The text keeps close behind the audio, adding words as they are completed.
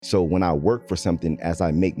So when I work for something, as I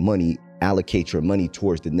make money, allocate your money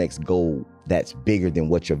towards the next goal that's bigger than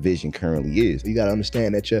what your vision currently is. You got to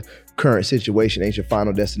understand that your current situation ain't your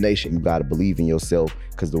final destination. You got to believe in yourself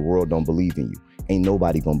because the world don't believe in you. Ain't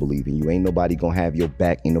nobody gonna believe in you. Ain't nobody gonna have your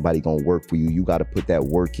back. Ain't nobody gonna work for you. You got to put that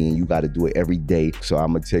work in. You got to do it every day. So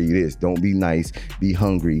I'm gonna tell you this, don't be nice, be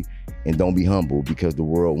hungry, and don't be humble because the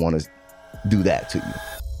world wanna do that to you.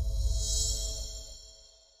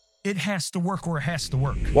 It has to work or it has to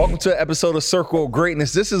work. Welcome to an episode of Circle of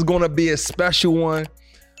Greatness. This is going to be a special one.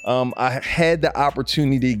 I had the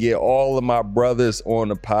opportunity to get all of my brothers on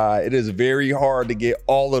the pod. It is very hard to get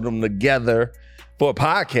all of them together for a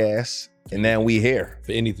podcast, and now we here.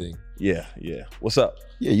 For anything. Yeah. What's up?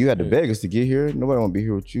 Yeah, you had to beg us to get here. Nobody wanna be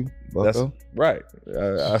here with you, Bucko. That's right.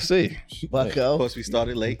 I see. Bucko. Of course, we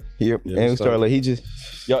started late. Here, and we started like he just.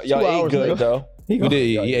 Y'all ate good late. though. We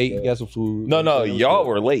did. He ate. He got some food. No, y'all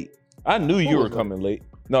were late. I knew you were coming late.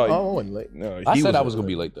 No, I wasn't late. no. I he said I was gonna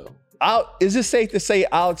be late though. Is it safe to say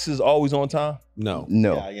Alex is always on time? No.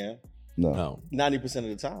 No, Yeah, I am. no. 90% of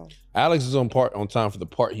the time. Alex is on time for the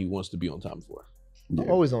part he wants to be on time for. Yeah.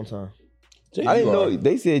 I'm always on time. I didn't know.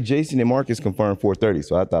 They said Jason and Marcus confirmed 4:30,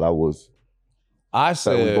 so I thought I we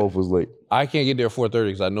said both was late. I can't get there at 4:30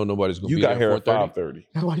 because I know nobody's gonna You be got there here at at 4:30.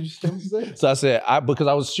 5:30. Why you still say? So I said because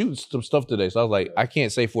I was shooting some stuff today, so I was like, I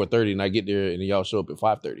can't say 4:30 and I get there and then y'all show up at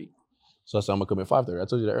 5:30. So I said I'm gonna come at 5:30. I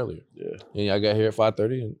told you that earlier. Yeah. And I got here at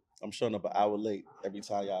 5:30 and I'm showing up an hour late every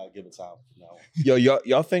time y'all give a time. No.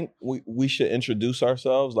 Y'all think we should introduce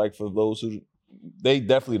ourselves? Like for those who they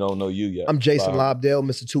definitely don't know you yet. I'm Jason Bob. Lobdell,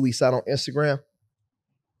 Mr. 2 Weeks Out on Instagram.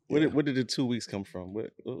 Where did the 2 weeks come from?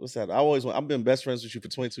 What's that? I've been best friends with you for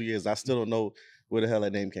 22 years. I still don't know where the hell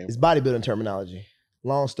that name came It's from. bodybuilding terminology.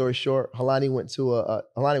 Long story short, Halani was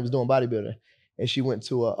doing bodybuilding, and she went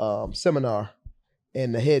to a seminar,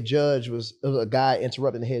 and the head judge was a guy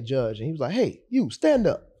interrupting the head judge, and he was like, "Hey, you stand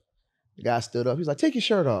up." The guy stood up. He was like, "Take your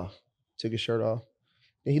shirt off." Took his shirt off.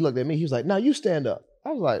 And he looked at me. He was like, "No, you stand up."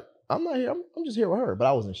 I was like, "I'm not here. I'm just here with her." But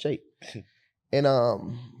I was in shape. And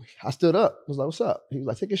I stood up. I was like, "What's up?" He was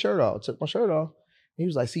like, "Take your shirt off." I took my shirt off. He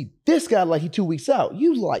was like, "See, this guy like he 2 weeks out.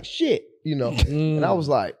 You like shit, you know." And I was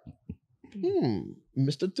like,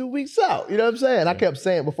 Mr. 2 weeks out. You know what I'm saying? I kept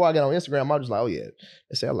saying before I got on Instagram, I was just like, "Oh yeah."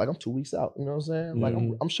 I said, "I'm 2 weeks out." You know what I'm saying? Like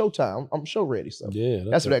I'm showtime. I'm show ready. So yeah,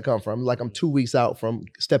 that's where that come from. Like I'm 2 weeks out from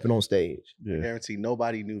stepping on stage. I guarantee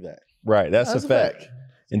nobody knew that. Right, that's a fact.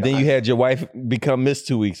 And then you had your wife become Miss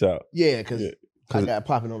 2 weeks out. Yeah, because I got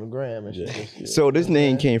popping on the gram and shit. So this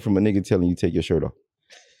name came from a nigga telling you take your shirt off.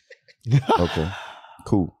 Okay,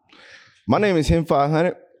 cool. My name is Him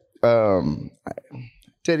 500.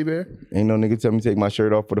 Teddy bear. Ain't no nigga tell me to take my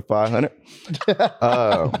shirt off for the 500.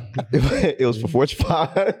 It was for Fortune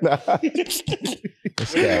 500. That's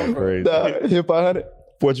crazy. Him 500.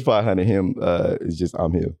 Fortune 500. Him is just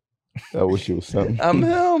I'm him. I wish it was something. I'm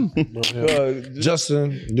him.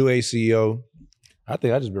 Justin, new age CEO. I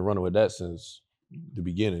think I just been running with that since the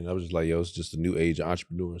beginning. I was just like, yo, it's just a new age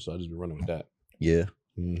entrepreneur. So I just been running with that. Yeah.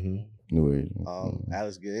 Mm-hmm. New age.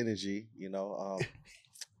 Alex Good Energy,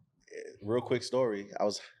 real quick story. I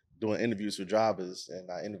was doing interviews for drivers, and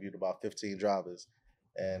I interviewed about 15 drivers,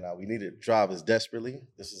 and we needed drivers desperately.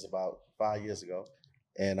 This is about 5 years ago.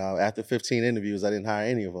 And after 15 interviews, I didn't hire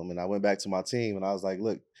any of them. And I went back to my team, and I was like,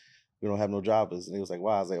 "Look, we don't have no drivers." And he was like,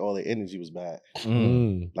 "Why?" I was like, "All their energy was bad.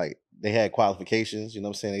 Like they had qualifications, you know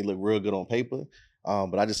what I'm saying? They looked real good on paper,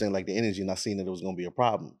 but I just didn't like the energy, and I seen that it was going to be a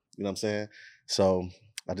problem. You know what I'm saying? So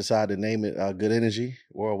I decided to name it Good Energy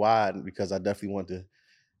Worldwide because I definitely want to,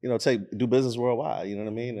 do business worldwide. You know what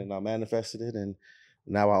I mean? And I manifested it, and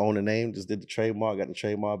now I own the name. Just did the trademark, got the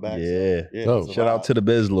trademark back. Yeah. Oh, Shout out to the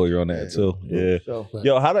biz lawyer on that too. Yeah. So,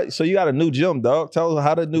 Yo, so you got a new gym, dog? Tell us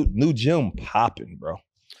how the new gym popping, bro.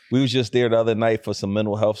 We was just there the other night for some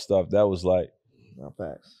mental health stuff. That was like, not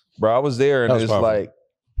facts. bro, I was there and That was it's powerful. like,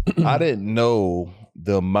 I didn't know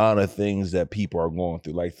the amount of things that people are going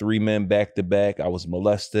through. Like 3 men back to back. I was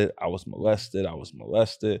molested.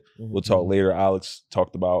 We'll talk later. Alex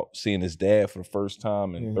talked about seeing his dad for the first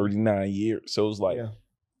time in 39 years. So it was like,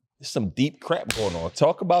 there's some deep crap going on.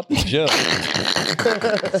 Talk about the gym.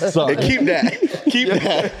 Hey, keep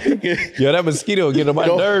that. Yo, that mosquito getting on my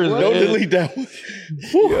nerves. Don't man. delete that one.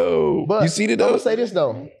 Yo, But you see it I'm though? gonna say this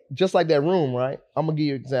though, just like that room, right? I'm gonna give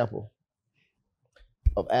you an example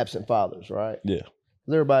of absent fathers, right? Yeah.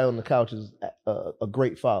 Everybody on the couch is a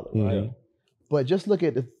great father, right? But just look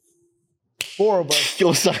at the 4 of us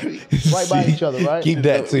Yo, sorry. right by each other, right? Keep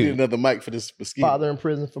that We need too. another mic for this mosquito. Father in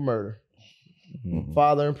prison for murder. Mhm.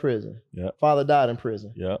 Father in prison. Yeah. Father died in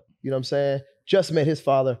prison. Yeah. You know what I'm saying? Just met his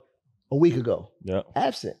father a week ago. Yeah.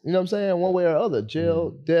 Absent. You know what I'm saying? One way or other,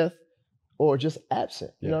 jail, death, or just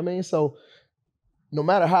absent. You know what I mean? So no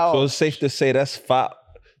matter how. So it's safe to say that's 5.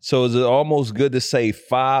 So is it almost good to say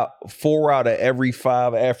 4 out of every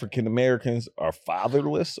 5 African Americans are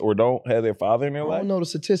fatherless or don't have their father in their I life? don't know the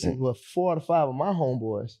statistics, but 4 out of 5 of my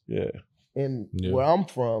homeboys Yeah. and where I'm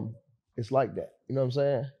from, it's like that. You know what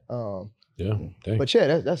I'm saying? Dang. But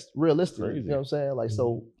yeah, that's realistic. Crazy. You know what I'm saying? Like,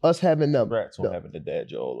 so us having the Congrats on having the dad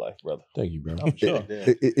your whole life, brother. Thank you, bro. I'm sure.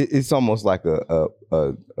 It's almost like a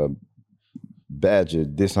badge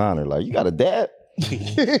of dishonor. Like, you got a dad?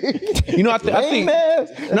 You know, I think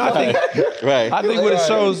Right. I think what it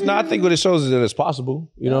shows. No, I think what it shows is that it's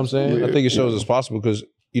possible. You know what I'm saying? I think it shows it's possible because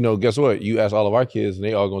guess what? You ask all of our kids, and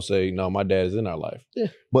they all gonna say, "No, my dad is in our life."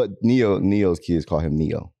 But Neo's kids call him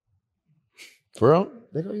Neo. For real?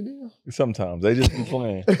 They call you Neo? Sometimes they just be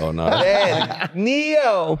playing. Oh no, Dad,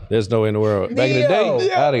 Neo. there's no way in the world. Back in the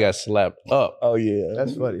day, I'd have got slapped up. Oh yeah.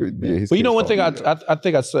 That's funny. Yeah, his But you know, kids one thing call him Neo. I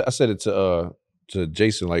think I said it to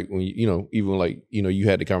Jason, like when even like you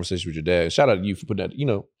had the conversation with your dad. Shout out to you for putting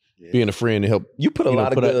that, being a friend to help. You put a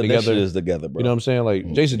lot of put that good together. initiatives together, bro. You know what I'm saying?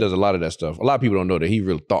 Like Jason does a lot of that stuff. A lot of people don't know that he's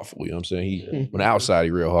real thoughtful. You know what I'm saying? He on the outside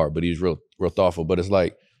he real hard, but he's real thoughtful. But it's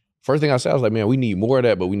like first thing I said, I was like, man, we need more of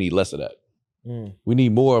that, but we need less of that. We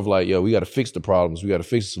need more of like, we got to fix the problems, we got to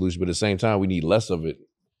fix the solution, but at the same time, we need less of it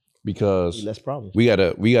because Less problems. we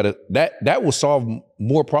gotta that will solve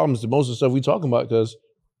more problems than most of the stuff we talking about because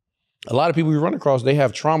a lot of people we run across, they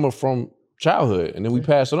have trauma from childhood and then we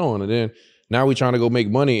pass it on and then now we trying to go make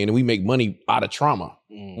money and we make money out of trauma.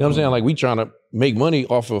 You know what I'm saying? Like we trying to make money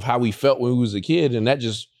off of how we felt when we was a kid and that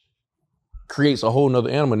just creates a whole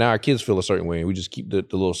nother animal. Now our kids feel a certain way and we just keep the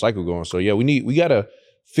little cycle going. So yeah, we gotta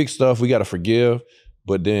fix stuff, we gotta forgive,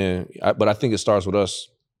 but I think it starts with us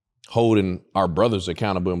holding our brothers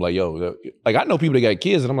accountable. I'm like, like I know people that got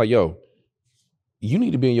kids and I'm like, you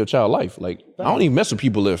need to be in your child's life. Like I don't even mess with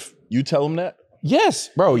people if You tell them that? yes,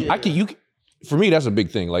 bro. For me, that's a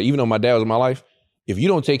big thing. Like even though my dad was in my life, if you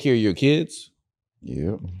don't take care of your kids,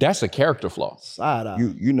 Yeah. that's a character flaw. Side eye.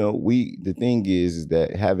 The thing is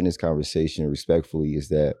that having this conversation respectfully is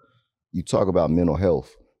that you talk about mental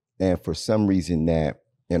health. And for some reason that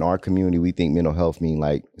in our community, we think mental health mean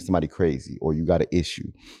like somebody crazy or you got an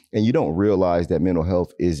issue. And you don't realize that mental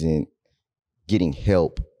health isn't getting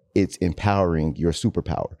help. It's empowering your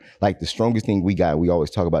superpower. Like the strongest thing we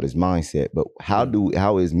always talk about is mindset, but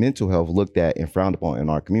how is mental health looked at and frowned upon in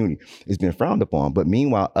our community? It's been frowned upon, but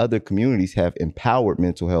meanwhile, other communities have empowered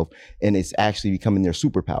mental health and it's actually becoming their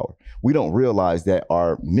superpower. We don't realize that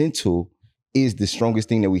our mental is the strongest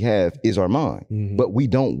thing that we have is our mind, but we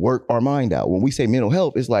don't work our mind out. When we say mental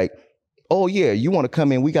health, it's like, oh yeah, you want to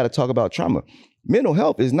come in, we got to talk about trauma. Mental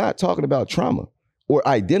health is not talking about trauma or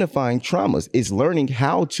identifying traumas. It's learning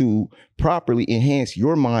how to properly enhance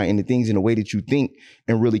your mind and the things in the way that you think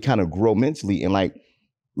and really kind of grow mentally. And like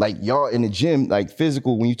y'all in the gym, like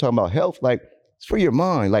physical, when you talk about health, like it's for your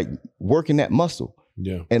mind, like working that muscle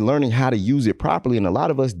and learning how to use it properly. And a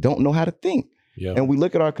lot of us don't know how to think. Yeah. And we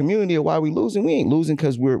look at our community and why we losing. We ain't losing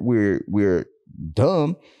because we're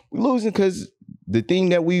dumb. We're losing because the thing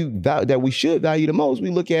that we should value the most,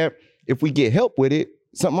 we look at if we get help with it,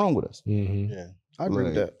 something wrong with us. Mm-hmm. Yeah, I agree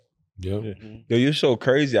with that. Yeah. Yo, you're so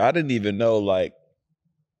crazy. I didn't even know like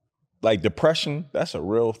depression, that's a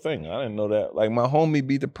real thing. I didn't know that. Like my homie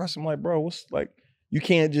be depressed. I'm like, bro, what's like, you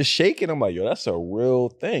can't just shake it. I'm like, yo, that's a real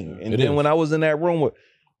thing. And then when I was in that room with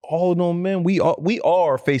all them men, we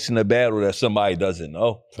are facing a battle that somebody doesn't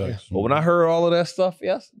know. But when I heard all of that stuff,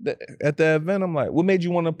 at the event, I'm like, what made you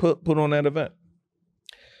want to put on that event?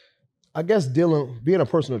 I guess being a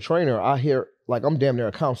personal trainer, I hear like I'm damn near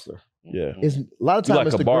a counselor. Yeah. It's a lot of times like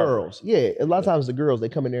it's a the barber. girls. Yeah. A lot of times the girls, they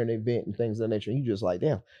come in there and they vent and things of that nature. And you just like,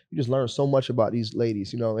 damn, you just learn so much about these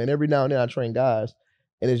ladies, And every now and then I train guys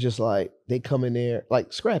and it's just like they come in there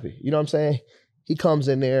like Scrappy. You know what I'm saying? He comes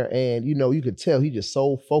in there and you could tell he just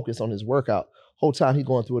so focused on his workout. Whole time he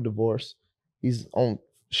going through a divorce. He's on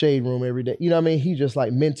shade room every day. You know what I mean? He just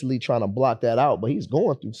like mentally trying to block that out, but he's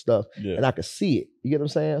going through stuff and I could see it. You get what I'm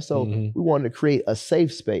saying? So we wanted to create a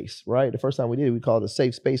safe space, right? The first time we did it, we called it a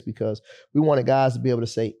safe space because we wanted guys to be able to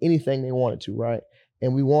say anything they wanted to, right?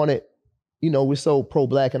 And we wanted, we're so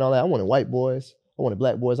pro-black and all that. I wanted white boys. I wanted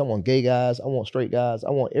black boys. I want gay guys. I want straight guys.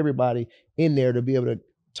 I want everybody in there to be able to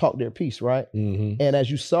talk their piece, right? And as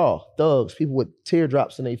you saw, thugs, people with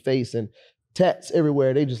teardrops in their face and tats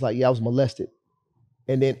everywhere, they just like, yeah, I was molested.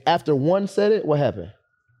 And then after one said it, what happened?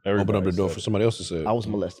 Open up the door for somebody else to say it. I was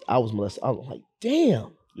molested. I was like,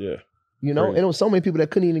 damn. Yeah. And it was so many people that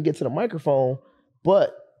couldn't even get to the microphone.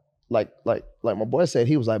 But like my boy said,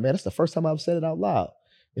 he was like, man, that's the first time I've said it out loud.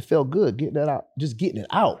 it felt good getting that out, just getting it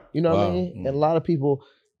out. You know what I Wow. mean? And a lot of people,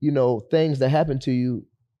 you know, things that happen to you,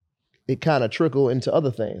 it kind of trickle into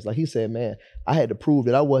other things. Like he said, man, I had to prove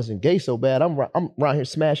that I wasn't gay so bad. I'm around here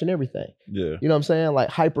smashing everything. Yeah. You know what I'm saying? Like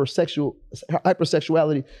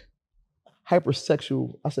hypersexuality,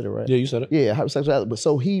 I said it right. Yeah, you said it. Yeah, hypersexuality. But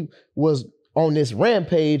so he was on this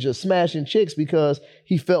rampage of smashing chicks because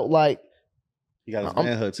he felt like, He got his I'm-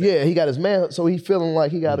 manhood. yeah, he got his man. So he feeling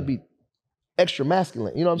like he got to be extra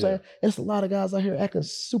masculine. You know what I'm saying? And it's a lot of guys out here acting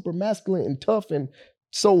super masculine and tough and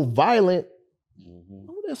so violent. Mhm.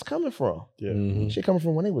 Where that's coming from? Yeah. Mhm. Shit coming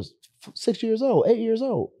from when they was 6 years old, 8 years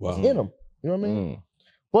old. Wow. It's in them. You know what I mean? Mm.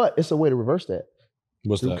 But it's a way to reverse that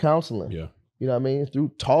What's through that? counseling. Yeah. You know what I mean? Through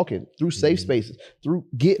talking, through safe Mhm. spaces, through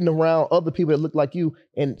getting around other people that look like you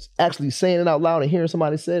and actually saying it out loud and hearing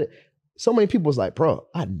somebody say it. So many people was like, bro,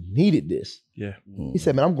 I needed this. Yeah. He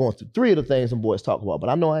said, man, I'm going through 3 of the things them boys talk about, but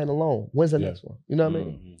I know I ain't alone. When's the Yeah. next one? You know what I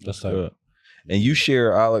mean? Mhm. That's tight. Good. And you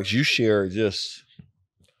share, Alex, you share just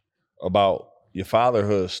about your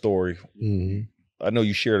fatherhood story. Mhm. I know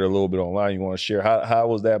you shared it a little bit online. You want to share how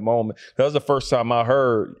was that moment? That was the first time I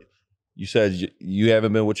heard you said you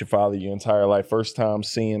haven't been with your father your entire life. First time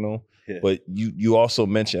seeing him, Yeah. but you also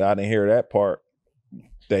mentioned, I didn't hear that part,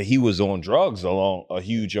 that he was on drugs along a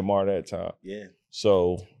huge amount at that time. Yeah.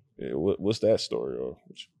 So what's that story? Or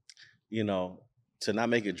You know, to not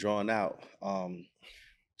make it drawn out,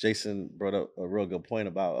 Jason brought up a real good point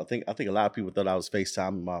about I think a lot of people thought I was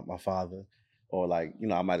FaceTiming my father, or like, you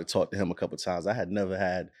know, I might have talked to him a couple of times. I had never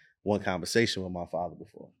had one conversation with my father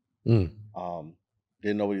before. Mm.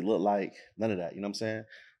 Didn't know what he looked like, none of that, you know what I'm saying?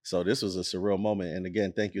 So this was a surreal moment. And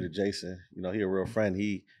again, thank you to Jason. You know, he a real friend.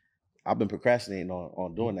 I've been procrastinating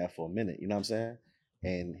on doing that for a minute, you know what I'm saying?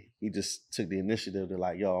 And he just took the initiative to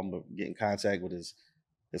like, yo, I'm gonna get in contact with his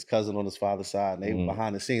cousin on his father's side. And they Mhm.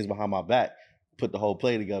 behind the scenes, behind my back, put the whole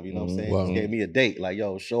play together, you know what I'm Mhm. saying? Wow. Just gave me a date, like,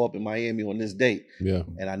 yo, show up in Miami on this date. Yeah.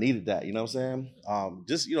 And I needed that, you know what I'm saying?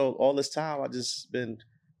 Just, you know, all this time I just been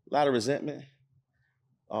a lot of resentment.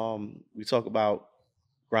 We talk about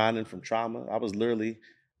grinding from trauma. I was literally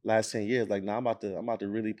last 10 years, like, nah, I'm about to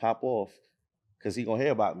really pop off because he gonna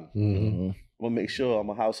hear about me. Mhm. I'm gonna make sure I'm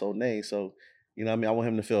a household name. So, you know what I mean? I want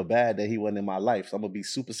him to feel bad that he wasn't in my life. So I'm gonna be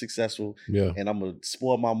super successful Yeah. and I'm gonna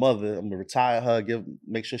spoil my mother. I'm gonna retire her,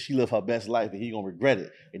 make sure she live her best life, and he gonna regret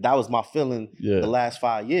it. And that was my feeling Yeah. the last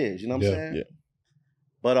 5 years. You know what I'm Yeah. saying? Yeah.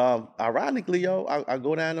 But ironically, yo, I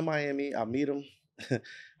go down to Miami, I meet him.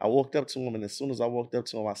 I walked up to him, and as soon as I walked up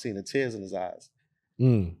to him, I seen the tears in his eyes.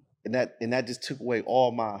 Mm. And that just took away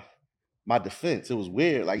all my defense. It was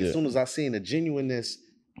weird. Like Yeah. as soon as I seen the genuineness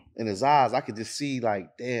in his eyes, I could just see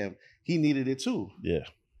like, damn, he needed it too. Yeah.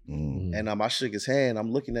 Mm. And I shook his hand.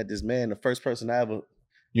 I'm looking at this man, the first person I ever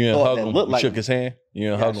You didn't thought hug that him. looked You like shook me. his hand. You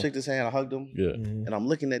didn't I hug him. shook his hand, I hugged him. Yeah. Mhm. And I'm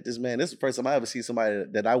looking at this man. This is the first time I ever see somebody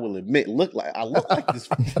that I will admit look like this.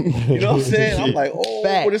 You know what I'm saying? I'm like, oh,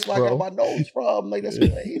 Facts, this is where I got bro. my nose from. Like, that's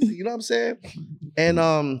crazy. You know what I'm saying?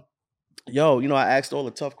 And yo, you know, I asked all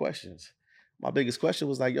the tough questions. My biggest question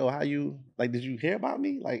was like, yo, how you like? Did you hear about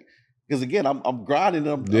me? Like, because again, I'm grinding.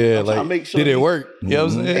 I'm Yeah. trying Like, to make sure. did it he- work? You know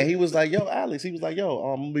what I'm And saying? he was like, yo, Alex. He was like, yo,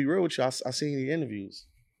 I'm gonna be real with you. I seen your interviews.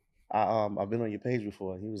 I've been on your page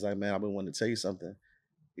before. He was like, man, I've been wanting to tell you something.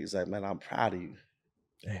 He's like, man, I'm proud of you.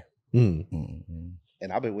 Mm. Mm.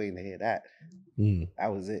 And I've been waiting to hear that. Mm.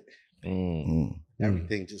 That was it. Mm. Mm.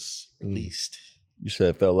 Everything just released. You said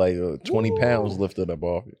it felt like 20 pounds lifted up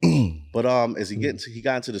off you. Mm. But as he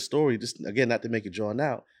got into the story, just again, not to make it drawn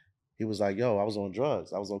out, he was like, yo, I was on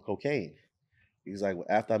drugs. I was on cocaine. He's like, well,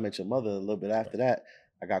 after I met your mother, a little bit after that,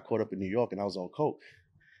 I got caught up in New York and I was on coke.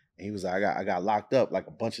 And he was like, I got locked up like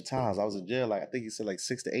a bunch of times. I was in jail, like I think he said like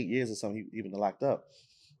 6 to 8 years or something, he even locked up.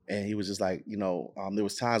 And he was just like, you know, there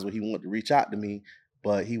was times where he wanted to reach out to me,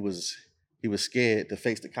 but he was scared to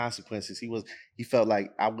face the consequences. He felt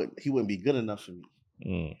like he wouldn't be good enough for me.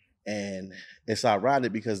 Mm. And it's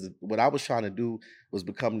ironic because what I was trying to do was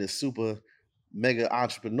become this super mega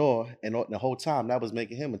entrepreneur, and the whole time that was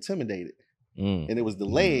making him intimidated, Mm. and it was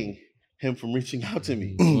delaying him from reaching out to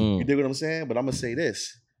me. Mm. You dig what I'm saying? But I'm gonna say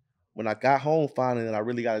this: when I got home finally, and I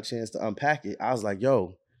really got a chance to unpack it, I was like,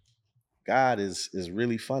 "Yo, God is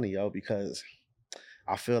really funny, yo," because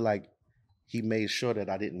I feel like He made sure that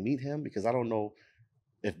I didn't meet him, because I don't know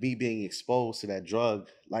if me being exposed to that drug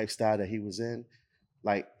lifestyle that he was in,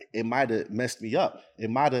 like it might have messed me up.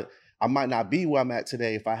 I might not be where I'm at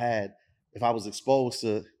today if I was exposed to,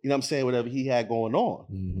 you know what I'm saying, whatever he had going on.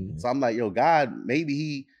 Mhm. So I'm like, yo, God, maybe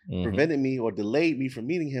he Mhm. prevented me or delayed me from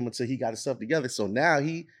meeting him until he got himself together. So now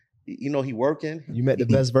he he working. You met the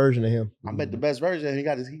best version of him. I met the best version. And he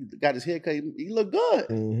got his haircut. He looked good.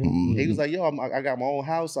 Mm-hmm. He was like, yo, I got my own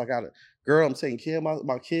house. I got a girl. I'm taking care of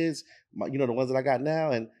my kids, the ones that I got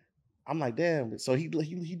now. And I'm like, damn. So he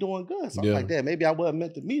doing good. So I'm like, damn, maybe I wasn't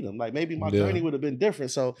meant to meet him. Like maybe my journey would have been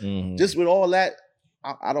different. So just with all that,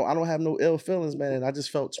 I don't have no ill feelings, man. And I just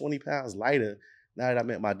felt 20 pounds lighter now that I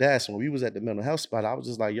met my dad. So when we was at the mental health spot, I was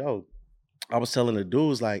just like, yo, I was telling the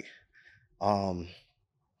dudes like, I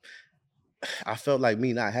felt like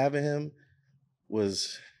me not having him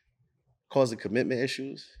was causing commitment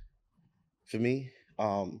issues for me.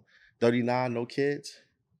 39, no kids.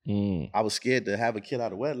 I was scared to have a kid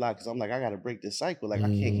out of wedlock because I'm like, I got to break this cycle. Like, I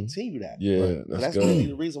can't continue that. Yeah, that's really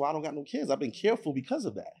the reason why I don't got no kids. I've been careful because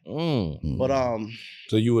of that. But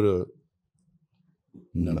so you would have.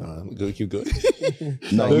 No, good, keep good.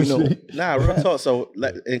 Nah, real talk. So,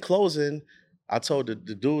 like, in closing, I told the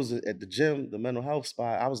dudes at the gym, the mental health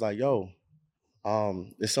spot, I was like, yo,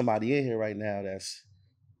 there's somebody in here right now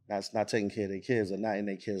that's not taking care of their kids or not in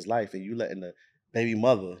their kids' life, and you letting the baby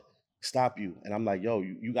mother stop you. And I'm like, yo,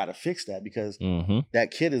 you got to fix that because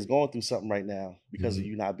that kid is going through something right now because of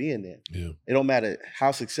you not being there. Yeah. It don't matter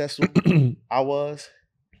how successful I was.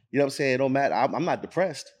 You know what I'm saying? It don't matter. I'm not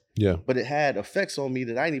depressed. Yeah. But it had effects on me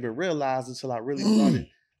that I didn't even realize until I really started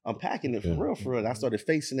unpacking it for real. And I started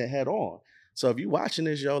facing it head on. So if you watching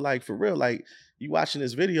this, yo, like for real, like you watching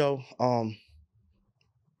this video,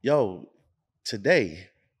 yo, today,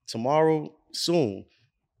 tomorrow, soon,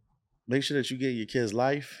 make sure that you get your kid's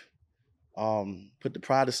life. Put the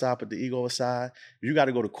pride aside, put the ego aside. If you got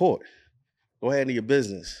to go to court, go ahead and do your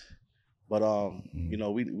business. But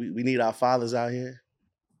we need our fathers out here.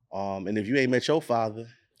 And if you ain't met your father,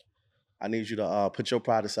 I need you to put your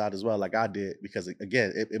pride aside as well, like I did, because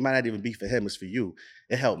again, it might not even be for him; it's for you.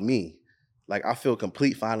 It helped me. Like I feel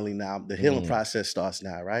complete finally now. The healing process starts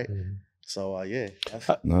now, right? So yeah.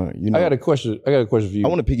 I got a question. I got a question for you. I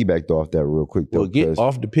want to piggyback off that real quick though. Well, get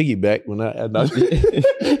off the piggyback when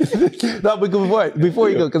no,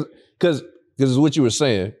 before you go, because it's what you were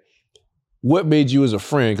saying. What made you as a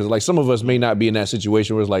friend? Because like some of us may not be in that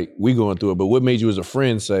situation where it's like we going through it, but what made you as a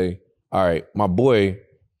friend say, "All right, my boy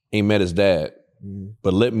ain't met his dad,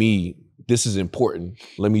 but this is important.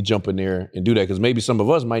 Let me jump in there and do that." Because maybe some of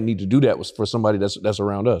us might need to do that for somebody that's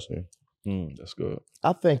around us. That's good.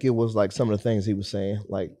 I think it was like some of the things he was saying,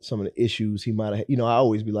 like some of the issues he might have, I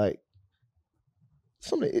always be like,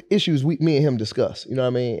 some of the issues me and him discuss, you know what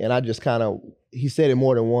I mean? And I just he said it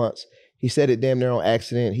more than once. He said it damn near on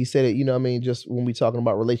accident. He said it, just when we talking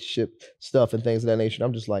about relationship stuff and things of that nature.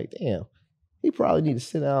 I'm just like, damn, he probably need to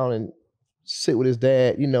sit down and sit with his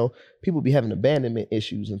dad. People be having abandonment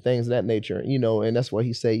issues and things of that nature, and that's why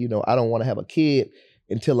he say, I don't want to have a kid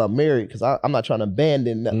until I'm married because I'm not trying to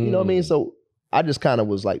abandon nothing, you know what I mean? So I just kind of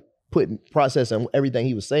was like processing everything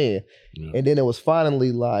he was saying. Yeah. And then it was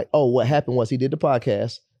finally like, oh, what happened was he did the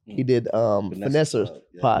podcast. He did Vanessa's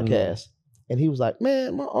podcast. And he was like,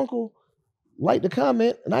 man, my uncle liked the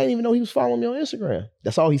comment and I didn't even know he was following me on Instagram.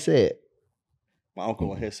 That's all he said. My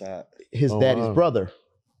uncle on his side. His daddy's brother.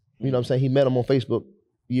 You know what I'm saying? He met him on Facebook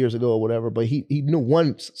years ago or whatever, but he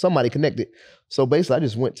knew somebody connected. So basically I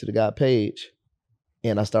just went to the guy's page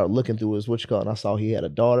and I started looking through his and I saw he had a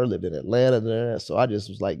daughter, lived in Atlanta. So I just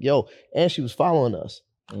was like, yo, and she was following us.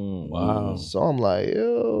 Wow. So I'm like,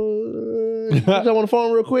 yo, jump on the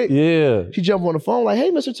phone real quick. Yeah. She jumped on the phone like, hey,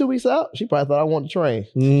 Mr. 2 Weeks Out. She probably thought I wanted to train.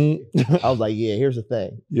 I was like, yeah, here's the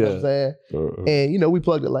thing. You know what I'm saying? And, we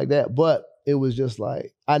plugged it like that. But it was just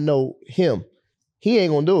like, I know him. He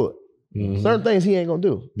ain't going to do it. Certain things he ain't going to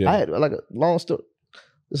do. Yeah. I had like a long story.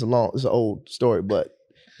 It's an old story, but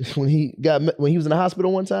when he was in the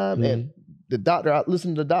hospital one time and the doctor, I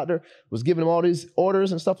listened to the doctor, was giving him all these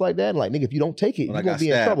orders and stuff like that. And like, nigga, if you don't take it, you're going to be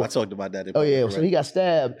in trouble. I talked about that. Oh yeah, so he got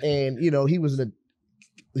stabbed and, he was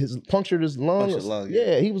punctured his lung.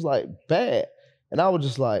 Yeah, he was like bad. And I was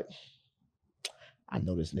just like, I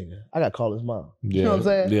know this nigga. I got to call his mom. You know what I'm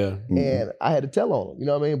saying? Yeah. And I had to tell on him, you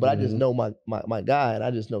know what I mean? But I just know my guy and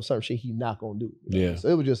I just know certain shit he not going to do. Yeah. So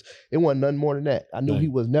it wasn't nothing more than that. I knew he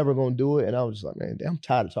was never going to do it. And I was just like, man, I'm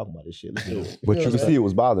tired of talking about this shit. Let's do it. But you can see it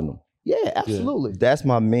was bothering him. Yeah, absolutely. That's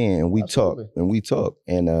my man. And we talk. And we talk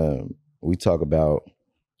about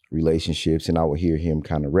relationships and I would hear him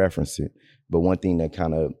kind of reference it. But one thing that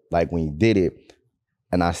kind of, like when he did it,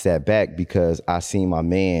 and I sat back because I seen my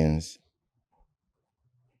man's,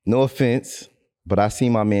 no offense, but I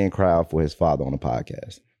seen my man cry out for his father on the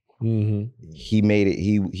podcast. He made it,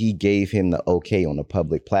 he gave him the okay on the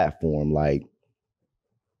public platform, like,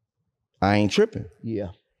 I ain't tripping. Yeah.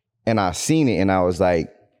 And I seen it and I was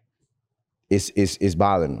like, it's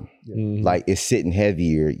bothering him. Mhm. Like it's sitting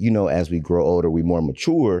heavier. You know, as we grow older, we more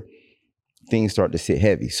mature, things start to sit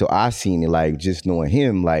heavy. So I seen it like just knowing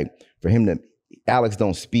him, like for him to, Alex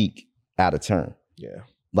don't speak out of turn. Yeah.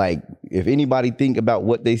 Like if anybody think about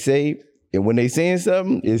what they say and when they saying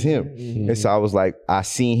something, it's him. Mhm. And so I was like, I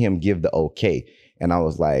seen him give the okay. And I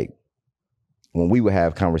was like, when we would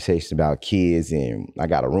have conversations about kids and I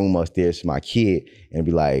got a room upstairs for my kid and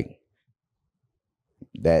be like,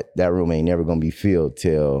 that room ain't never gonna be filled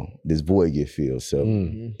till this void get filled. So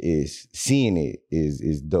Mm. is seeing it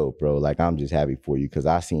is dope, bro. Like I'm just happy for you because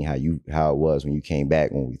I seen how it was when you came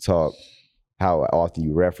back when we talked, how often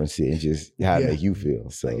you reference it and just how it Yeah. make you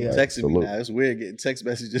feel. So Like, he like, texted me salute. now. It's weird getting text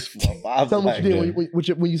messages from my father. Tell me what you did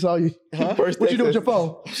yeah. when you saw you. Huh? First what you do with your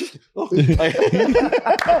phone? Like,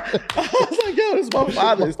 I was like, yo, this is my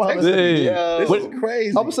father's My texting me. Hey. This What- is crazy.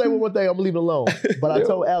 I'm gonna say one more thing. I'm gonna leave it alone. But I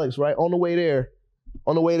told Alex right on the way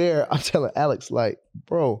there, I'm telling Alex like,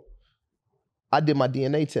 bro, I did my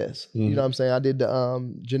DNA test. You Mhm. know what I'm saying? I did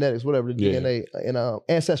the genetics, whatever the Yeah. DNA in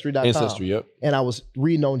ancestry.com. Ancestry, yep. And I was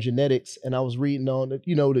reading on genetics and I was reading on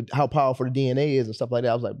how powerful the DNA is and stuff like that.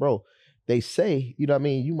 I was like, bro, they say, you know what I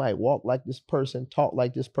mean? You might walk like this person, talk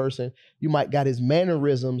like this person. You might got his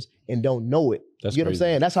mannerisms and don't know it. That's You know what I'm crazy.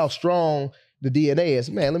 saying? That's how strong the DNA is.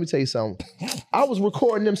 Man, let me tell you something. I was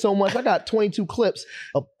recording them so much. I got 22 clips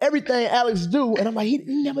of everything Alex do. And I'm like, he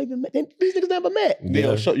never even met. These niggas never met.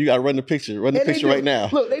 Yo, you gotta run the picture. Run the And they picture do- right now.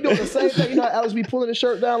 Look, they doing the same thing. You know how Alex be pulling his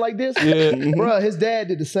shirt down like this? Yeah. Bruh, his dad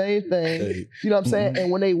did the same thing. Hey. You know what I'm saying?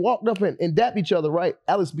 And when they walked up and dapped each other, right?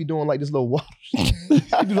 Alex be doing like this little waddle. He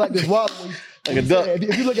do like this waddle. Like a duck.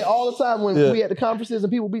 If you look at all the time when Yeah. we at the conferences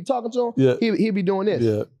and people be talking to him, Yeah. he'd be doing this.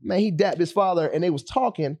 Yeah. Man, he dapped his father and they was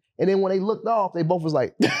talking. And then when they looked off, they both was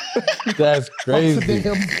like, That's crazy.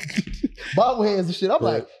 damn bobbleheads and shit. I'm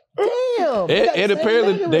like, damn. they got the And same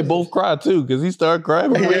apparently they mannerisms. both cried too because he started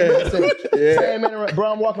crying. Yeah. Same manner-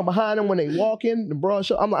 bro, I'm walking behind him when they walk in. The bro,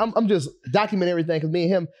 I'm just documenting everything because me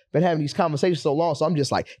and him been having these conversations so long. So I'm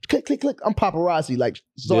just like, click, click, click. I'm paparazzi, like,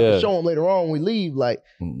 so I Yeah. can show him later on when we leave. Like,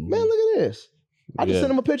 Mhm. man, look at this. I just Yeah.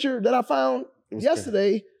 sent him a picture that I found It was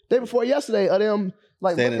yesterday, day before yesterday, of them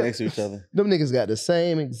like Standing look at- next to each other. Them niggas got the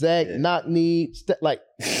same exact Yeah. knock knee, like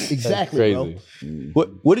exactly, crazy. bro. Mhm.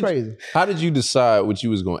 What did Crazy. how did you decide what you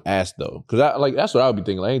was gonna ask though? Because that's what I would be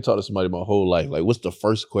thinking. Like, I ain't talked to somebody my whole life. Like, what's the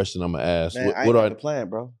first question I'm gonna ask? Man, I what ain't do had a plan,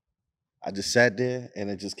 bro. I just sat there and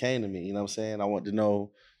it just came to me. You know what I'm saying? I want to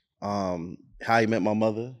know how he met my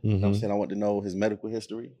mother. You know what I'm Mhm. saying? I want to know his medical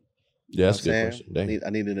history. Yeah, that's a You know good what I'm question. saying? Dang. I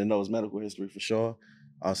needed to know his medical history for sure.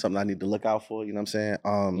 Something I need to look out for. You know what I'm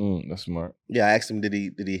saying? That's smart. Yeah, I asked him, did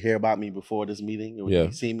he hear about me before this meeting? Or Yeah. did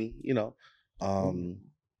he see me? You know?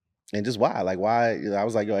 And just why? Like, why? You know, I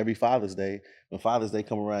was like, yo, every Father's Day, when Father's Day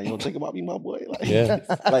come around, you don't think about me, my boy? Like, Yeah.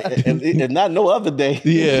 like and not no other day.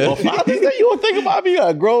 Yeah. On Father's Day, you don't think about me,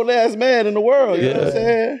 a grown-ass man in the world. You know what I'm Yeah.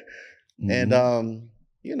 saying? Mhm. And,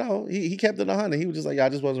 you know, he kept it 100. He was just like, I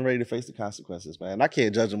just wasn't ready to face the consequences, man. I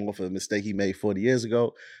can't judge him off of a mistake he made 40 years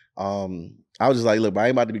ago. I was just like, look, bro, I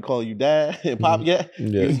ain't about to be calling you dad and pop yet.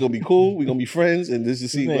 Yeah. It's gonna be cool. We're gonna be friends, and this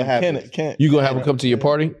is see what happens. You gonna have him come to your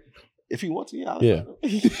party? If you want to, yeah. I'll Yeah.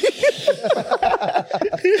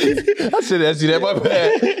 I should ask you that. My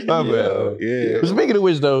bad. My bad. Yeah. But speaking of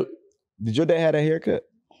which, though, Did your dad have that haircut?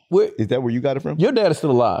 where, Is that where you got it from? your dad is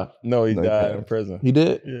still alive. No, he No, he died passed. in prison. He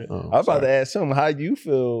did. Yeah. Oh, I was about sorry. to ask him, how you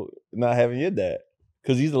feel not having your dad?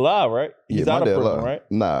 Because he's alive, right? He's my out of dad prison, alive. right?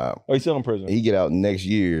 Nah, Oh, he's still in prison. he get out next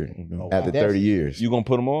year after That's- 30 years. You gonna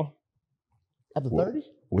put him on? After What? 30?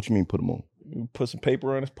 What you mean put him on? You put some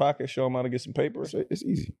paper in his pocket, show him how to get some paper. It's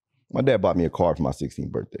easy. My dad bought me a car for my 16th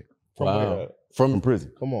birthday From Wow. where? from From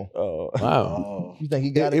prison. Come on. Oh. wow. Oh. You think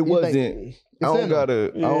he got It it? You wasn't- think I don't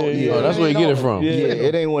gotta. I don't, Yeah, yeah, Oh, that's where you get it from. Yeah. Yeah,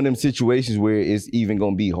 it ain't one of them situations where it's even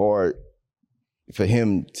gonna be hard for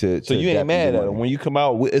him to. So you ain't mad at him when you come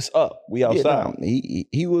out? It's up. We outside. Yeah,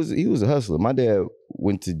 he was a hustler. My dad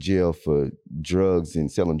went to jail for drugs and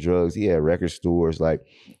selling drugs. He had record stores. Like,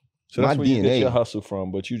 So that's my where you get DNA. your hustle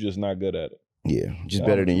from, but you just not good at it. yeah, just Yeah,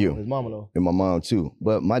 better than you His mama though. and my mom too.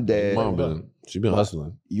 But my dad, She been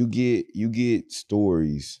hustling. you get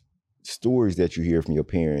stories that you hear from your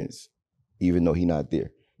parents, even though he not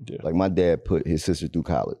there. Yeah. Like my dad put his sister through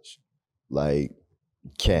college, like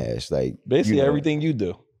cash, like Basically you know. everything you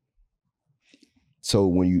do. So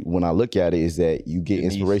when I look at it, is that you get The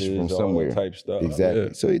inspiration from nieces, all that somewhere. type stuff. Exactly. Yeah.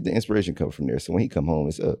 So the inspiration comes from there. So when he come home,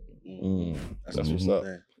 it's up. That's what's up.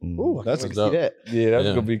 Ooh, I That's can't what's see that. Yeah, that's Yeah.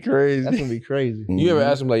 gonna be crazy. That's gonna be crazy. You ever Mhm.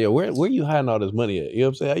 ask him like, yo, where you hiding all this money at? You know what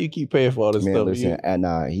I'm saying? How you keep paying for all this Man, stuff? listen,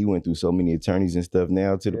 and he went through so many attorneys and stuff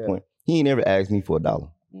now to the point he ain't never asked me for $1.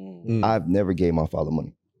 Mm. I've never gave my father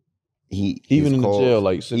money. He Even his in the calls- jail,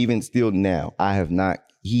 like since- even still now, I have not.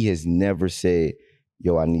 He has never said,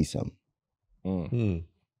 "Yo, I need something."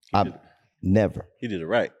 I never. He did it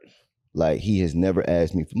right. Like he has never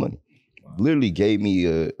asked me for money. Literally gave me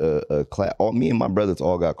a class. All me and my brothers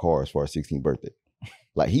all got cars for our 16th birthday.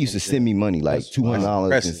 Like he used to send me money, like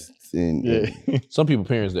 $200. And Some people,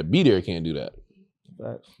 parents that be there can't do that.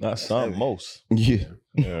 Not some, most. yeah.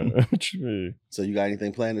 Yeah. What you mean? So you got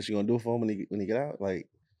anything planned that you gonna do for him when he get out? Like,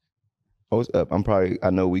 Oh, what's up? I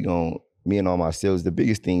know me and all my sales. The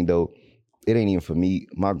biggest thing though, it ain't even for me.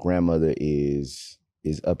 My grandmother is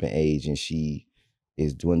up in age and she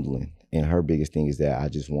is dwindling. And her biggest thing is that I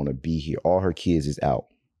just want to be here. All her kids is out.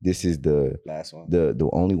 This is the last one. the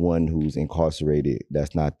only one who's incarcerated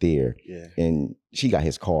that's not there. Yeah. And she got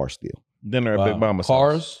his car still. Dinner at Big Mama's house.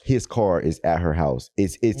 Cars. His car is at her house.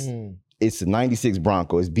 It's a 96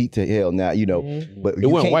 Bronco. It's beat to hell now, you know. But It you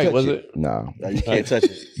wasn't can't white, touch was it. it? No. No, you can't touch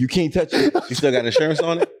it. You can't touch it. You still got insurance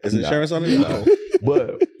on it? Is insurance on it? No.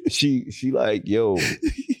 But she like, yo,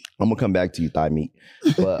 I'm gonna come back to you, thigh meat.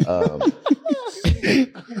 But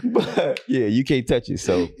but yeah, you can't touch it.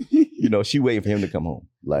 So, you know, she waiting for him to come home.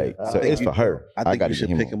 Like, so it's for her. I think gotta you should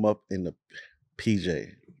get pick home. him up in the PJ,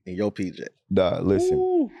 in your PJ. Nah,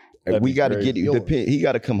 listen. That'd We be gotta crazy. get it. He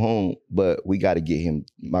gotta come home, but we gotta get him.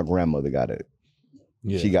 My grandmother gotta.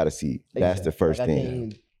 Yeah. She gotta see. That's the first Like, I thing.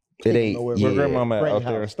 can't It take him ain't. nowhere. Yeah, Where grandmama at? Right Out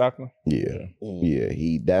there in house. Stockton? yeah,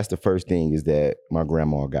 yeah. That's the first thing is that my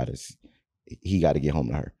grandma got us. He got to get home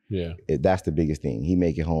to her. Yeah. That's the biggest thing. He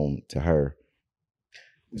make it home to her.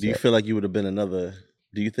 Do you feel like you would have been another?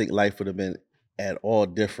 Do you think life would have been at all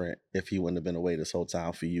different if he wouldn't have been away this whole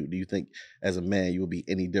time for you? Do you think as a man you would be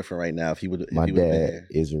any different right now if he would? My if he would have been dad here?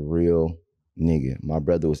 is a real nigga. My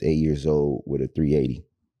brother was 8 years old with a 380.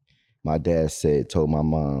 My dad told my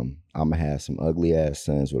mom, I'm gonna have some ugly ass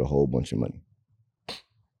sons with a whole bunch of money.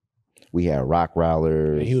 We had rock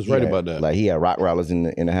rollers. Yeah, he was right about that. Like he had rock rollers in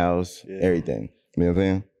the house, Yeah. everything. You know what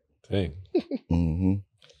I'm saying? Dang. Mm-hmm.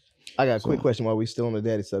 I got a quick question while we still on the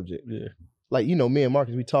daddy subject. Yeah. Like, you know, me and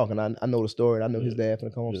Marcus, we talking. I know the story. And I know his dad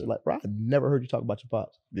finna come home. So like, bro, I never heard you talk about your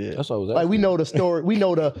pops. Yeah. That's what I was asking. Like, we know the story. We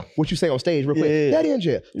know what you say on stage real quick. Yeah. Daddy in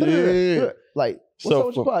jail. Yeah. Like, what's So up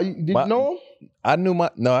with your for pops? Did you my- know him? I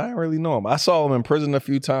didn't really know him. I saw him in prison a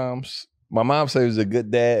few times. My mom said he was a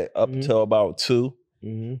good dad up Mhm. until about 2.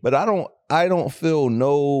 Mm-hmm. But I don't feel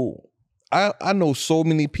I know so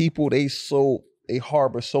many people, they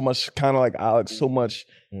harbor so much, kind of like Alex, so much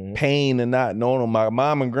pain and not knowing them. My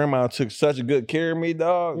mom and grandma took such good care of me,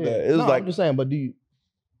 dog. That it was I'm just saying, but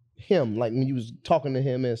like when you was talking to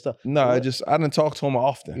him and stuff. I didn't talk to him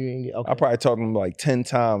often. You ain't get, okay. I probably talked to him like 10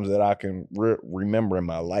 times that I can remember in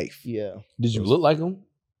my life. Yeah. Did you look like him?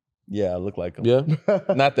 Yeah, I look like him. Yeah.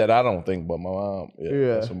 Not that I don't think, but my mom. Yeah,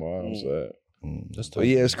 Yeah. that's what my mom said. That's But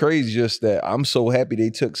yeah, it's crazy just that I'm so happy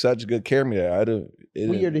they took such good care of me that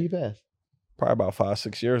What year did he pass? Probably about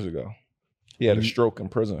 5-6 years ago. He had a stroke in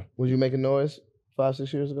prison. Was you making noise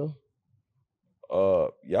 5-6 years ago?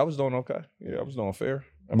 Yeah, I was doing okay. Yeah, I was doing fair.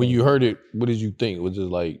 When you heard it, what did you think? Was it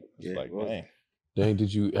like, Yeah, like, well, dang. dang,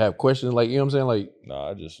 did you have questions? Like, you know what I'm saying? Like,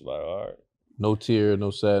 Nah, I just like, all right. no tear,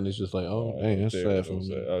 no sadness, just like, oh, dang, that's sad for I me.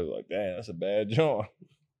 was like, damn, that's a bad joint.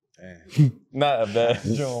 damn. Not a bad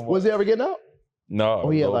joint. Was he ever getting out? No. Oh,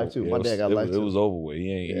 he it had was life too. over. My It dad was- got it life was- too. It was over with.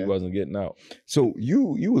 He Yeah. wasn't getting out. So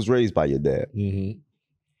you was raised by your dad,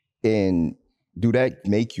 Mm-hmm. and do that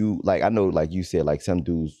make you like? I know, like you said, like some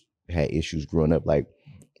dudes had issues growing up. Like,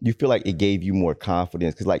 you feel like it gave you more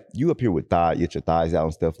confidence because, like, you up here with you get your thighs out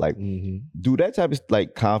and stuff. Like, Mm-hmm. do that type of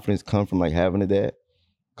like confidence come from like having a dad?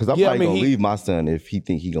 Because I'm Yeah, I probably mean, gonna he- leave my son if he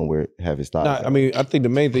think he gonna have his thighs. Nah, out. I mean, I think the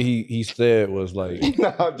main thing he said was like,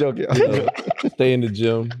 no, I'm joking. you know, stay in the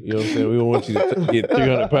gym. You know what I'm saying? We don't want you to get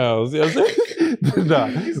 300 pounds. You know what I'm saying?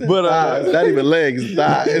 Nah. But Thighs, not even legs,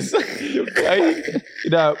 thighs.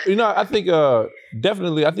 I think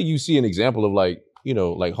definitely. I think you see an example of like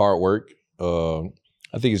hard work.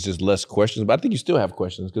 I think it's just less questions, but I think you still have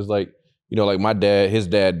questions because like my dad, his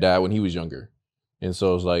dad died when he was younger, and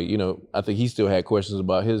so it's like I think he still had questions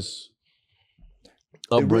about his It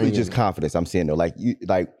really upbringing. just confidence. I'm saying though,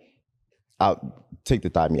 I'll take the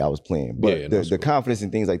thigh meat I was playing, but Yeah, the that's cool. confidence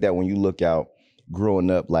and things like that. When you look out, growing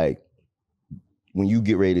up, like when you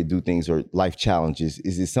get ready to do things or life challenges,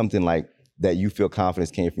 is it something like that you feel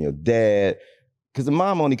confidence came from your dad? Because the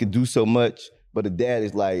mom only could do so much, but the dad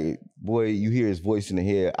is like, boy, you hear his voice in the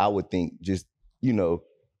head. I would think just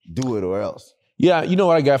do it or else. Yeah, you know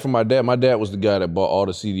what I got from my dad? My dad was the guy that bought all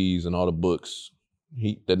the CDs and all the books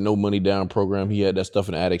that no money down program. He had that stuff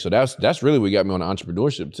in the attic. So that's really what got me on the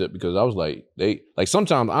entrepreneurship tip, because I was like,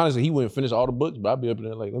 sometimes honestly he wouldn't finish all the books, but I'd be up in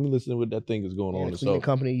there like, let me listen to what that thing is going on. And And cleaning so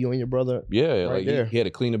company, you and your brother. yeah, right like there. he had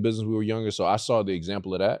a cleaning business when we were younger. So I saw the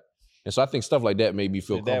example of that. And so I think stuff like that made me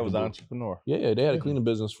feel Your dad was comfortable. an entrepreneur. Yeah, they had a cleaning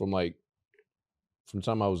business from the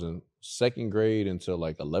time I was in 2nd grade until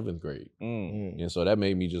like 11th grade. Mm. And so that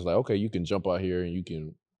made me just like, okay, you can jump out here and you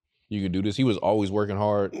can do this. He was always working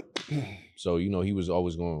hard. So, he was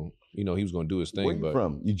always going, he was going to do his thing. Where you but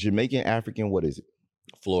from? You Jamaican, African? What is it?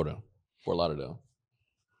 Florida, Fort Lauderdale.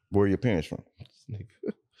 Where are your parents from?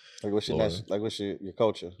 Like what's your Florida. what's your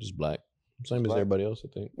culture? Just black. Same as Black? everybody else, I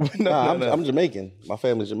think. I'm Jamaican. My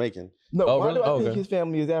family's Jamaican. No, Oh, why really? do I Oh, think okay. his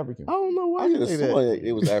family is African? I don't know why I you could have say sworn that.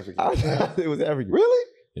 it was African. I thought it was African. Really?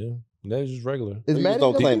 Yeah, that's just regular. Is You just Maddie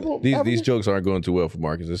don't them claim people These African? jokes aren't going too well for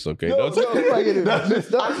Marcus. It's okay. No, Don't- no, Like it is.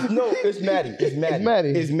 Mixed up. No, it's Maddie. It's Maddie. Maddie.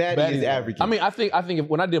 It's Maddie is African. I mean, I think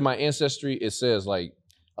when I did my ancestry, it says like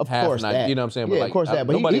Of half, course not, that. you know what I'm saying? Yeah, But of course that.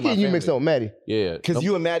 But nobody he in my getting you mixed up family- with Maddie. Yeah, because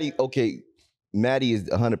you and Maddie, okay, Maddie is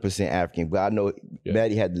 100% African, but I know Yeah.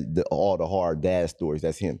 Maddie had all the hard dad stories.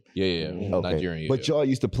 That's him. yeah, Okay. Nigerian. But y'all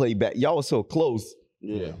used to play back. Y'all was so close.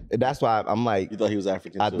 yeah. And that's why I'm like, You thought he was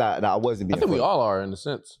African I too. thought I wasn't being I think we funny. all are in a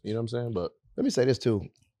sense. You know what I'm saying? But Let me say this too.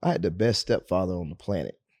 I had the best stepfather on the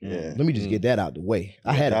planet. Yeah. Let me just get that out the way.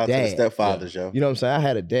 I had Shout a out to the dad. stepfathers, yo. You know what I'm saying? I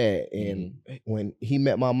had a dad. And when he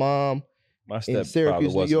met my mom, My in stepfather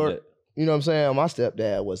Syracuse, New wasn't York, it. you know what I'm saying? My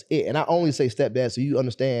stepdad was it. And I only say stepdad so you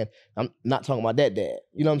understand I'm not talking about that dad.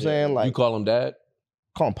 You know what I'm saying? Like, you call him dad?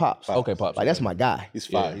 call him Pops. Okay, pops. Like, that's my guy. He's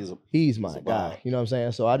fine. Yeah. He's He's my a guy. bomb. You know what I'm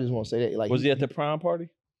saying? So I just want to say that. Like, Was he at the prom party?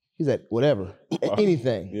 He's at whatever,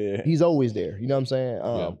 anything. Yeah. He's always there. You know what I'm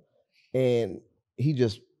saying? And he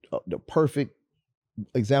just the perfect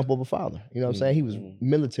example of a father. You know what I'm saying? He was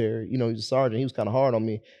military. You know, he was a sergeant. He was kind of hard on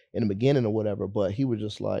me in the beginning or whatever, but he was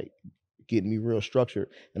just like getting me real structured.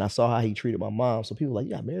 And I saw how he treated my mom. So people were like,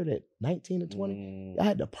 you got married at 19 or 20? I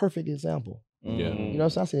had the perfect example. Yeah. You know what I'm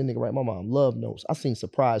saying? I seen a nigga write my mom love notes. I seen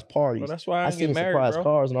surprise parties. Well, that's why I I didn't get seen married, surprise bro.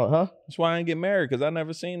 cars and all, huh? That's why I didn't get married, because I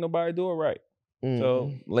never seen nobody do it right. So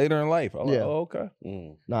Mhm. later in life, I was like, Yeah. oh, okay.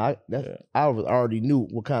 Nah, Yeah. I already knew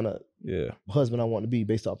what kind of Yeah. husband I wanted to be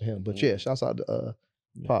based off of him. But yeah, shouts out to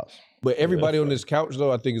Pops. But everybody that's on this couch,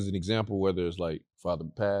 though, I think is an example, whether it's like father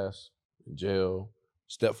passed, in jail,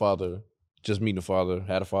 stepfather, just meeting a father,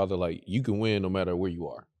 had a father, like you can win no matter where you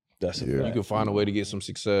are. That's a Yeah. fact. You can find a way to get some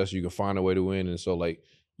success. You can find a way to win. And so like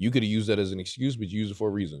you could have used that as an excuse, but you use it for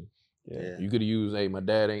a reason. Yeah. You could have used, hey, my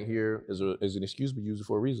dad ain't here as an excuse, but use it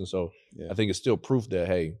for a reason. So Yeah. I think it's still proof that,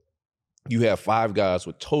 hey, you have 5 guys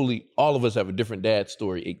with all of us have a different dad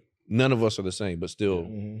story. None of us are the same, but still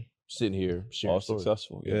sitting here sharing All stories.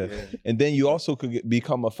 successful. Yeah. And then you also could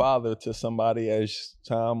become a father to somebody as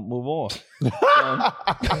time move on.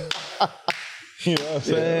 You know what I'm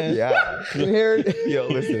saying? Yeah. You hear it? Yo,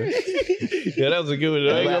 listen. Yeah, that was a good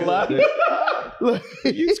one. I ain't gonna lie. Look,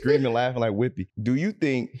 You screaming, laughing like Whippy. Do you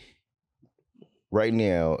think right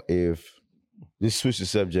now, if just switch the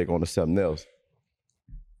subject on to something else,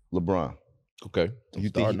 LeBron, Okay. you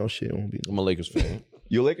Start think no shit. Won't be I'm a Lakers fan.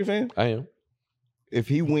 you're a Laker fan? I am. If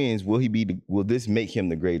he wins, will this make him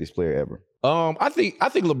the greatest player ever? I think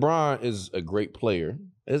LeBron is a great player.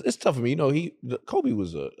 It's tough for me. You know, Kobe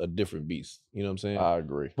was a different beast. You know what I'm saying? I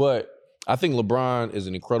agree. But I think LeBron is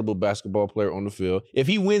an incredible basketball player on the field. If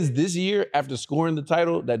he wins this year after scoring the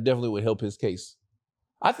title, that definitely would help his case.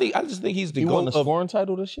 I just think he's the He won GOAT the of, scoring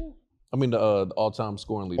title this year? I mean the all-time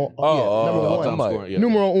scoring leader. Oh, yeah, number one. All-time scoring, yeah.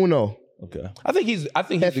 Numero uno. Okay. I think he's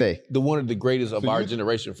Hefe. the one of the greatest of So our you-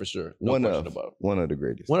 generation for sure. No one question of about it. one of the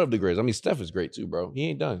greatest. One of the greatest. I mean, Steph is great too, bro. He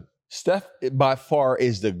ain't done. Steph, by far,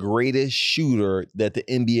 is the greatest shooter that the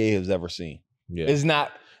NBA has ever seen. Yeah. It's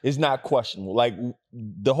not questionable. Like,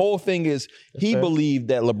 the whole thing is he fair. believed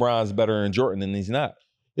that LeBron's better than Jordan, and he's not.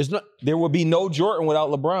 It's not. There would be no Jordan without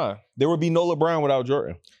LeBron. There would be no LeBron without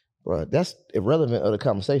Jordan. Bro, that's irrelevant of the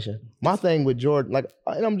conversation. My thing with Jordan, like,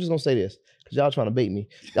 and I'm just gonna say this, because y'all trying to bait me.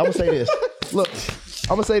 I'm gonna say this. Look,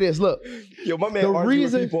 I'm gonna say this. Look, Yo, my man The argued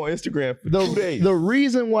reason- with people on Instagram for 2 days. the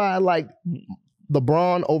reason why I like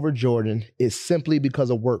LeBron over Jordan is simply because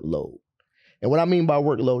of workload. And what I mean by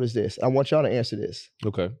workload is this. I want y'all to answer this.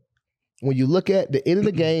 Okay. When you look at the end of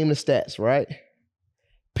the game, the stats, right?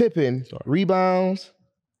 Pippen, rebounds,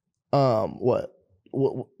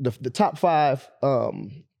 the top 5,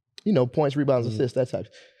 points, rebounds, assists, that type.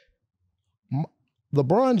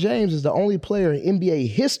 LeBron James is the only player in NBA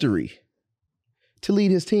history to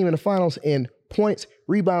lead his team in the finals in points,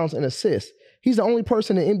 rebounds, and assists. He's the only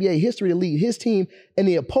person in NBA history to lead his team and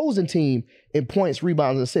the opposing team in points,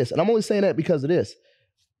 rebounds, and assists. And I'm only saying that because of this.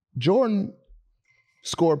 Jordan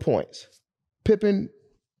scored points. Pippen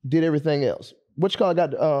did everything else. What you call it,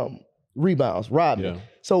 got rebounds, Rodman. Yeah.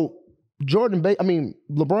 So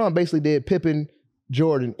LeBron basically did Pippen,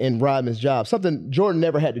 Jordan, and Rodman's job. Something Jordan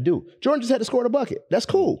never had to do. Jordan just had to score the bucket. That's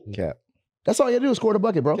cool. Cap. That's all you had to do is score the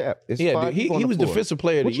bucket, bro. Cap. It's Yeah, five he people on the was floor. defensive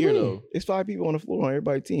player of the What you year mean? though. It's 5 people on the floor on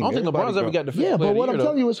everybody's team. I don't think Everybody LeBron's ever go- got defensive Yeah, player but of what the I'm year,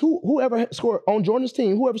 telling you is whoever scored on Jordan's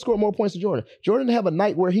team, whoever scored more points than Jordan. Jordan didn't have a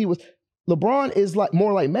night where he was. LeBron is like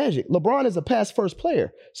more like Magic. LeBron is a pass first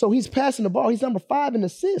player, so he's passing the ball. He's number 5 in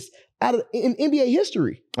assists in NBA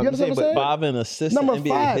history. You understand what I'm saying? 5 in assists Number in NBA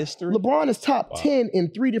 5. history. LeBron is top 10 in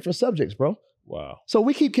 3 different subjects, bro. Wow. So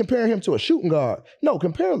we keep comparing him to a shooting guard. No,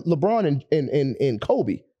 compare LeBron and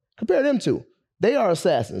Kobe. Compare them two. They are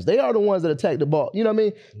assassins. They are the ones that attack the ball. You know what I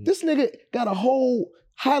mean? This nigga got a whole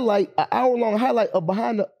highlight, an hour-long highlight of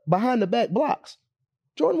behind the back blocks.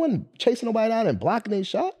 Jordan wasn't chasing nobody down and blocking their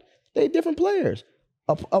shot. They different players.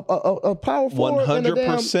 A power forward and a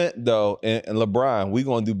damn... 100% though, and LeBron, we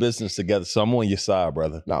gonna do business together. So I'm on your side,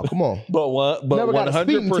 brother. No, come on. But Never got a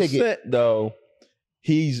speeding 100% though,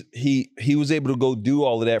 he was able to go do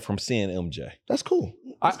all of that from seeing MJ. That's cool.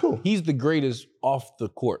 That's cool. He's the greatest off the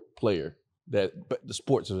court player that the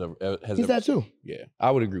sports has ever He's that too. Yeah,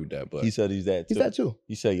 I would agree with that. But He said he's that too. He's that too.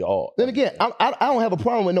 He said y'all. Then again, I don't have a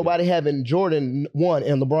problem with nobody having Jordan 1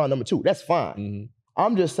 and LeBron number 2. That's fine. Mhm.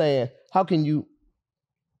 I'm just saying, how can you?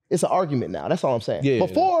 It's an argument now. That's all I'm saying. Yeah,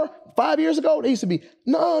 Before, 5 years ago, they used to be,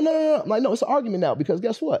 no. I'm like, no, it's an argument now because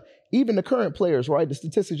guess what? Even the current players, right? The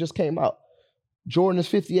statistics just came out. Jordan is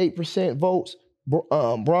 58% votes.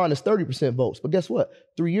 Bron is 30% votes. But guess what?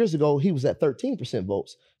 3 years ago, he was at 13%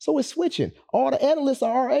 votes. So it's switching. All the analysts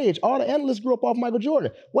are our age. All the analysts grew up off Michael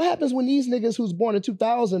Jordan. What happens when these niggas who's born in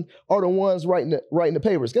 2000 are the ones writing the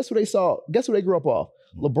papers? Guess who they saw? Guess who they grew up off?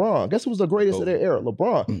 LeBron. Guess who was the greatest of their era?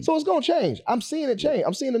 LeBron. So it's going to change. I'm seeing it change.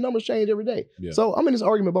 I'm seeing the numbers change every day. Yeah. So I'm in this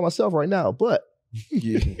argument by myself right now. But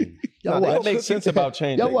y'all That watch. makes sense about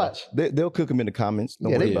changing. Y'all watch. They'll cook them in the comments.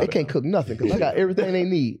 Don't Yeah, worry they about it. can't cook nothing because I got everything they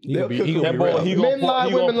need. he gonna be That boy, real. he gonna Men pull- lie,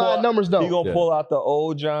 he gonna women lie, pull- numbers don't. He gonna Yeah. pull out the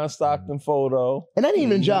old John Stockton photo. And that ain't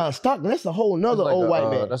even John Stockton. That's a whole nother Like old a, white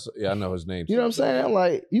man. I know his name. You know what I'm saying?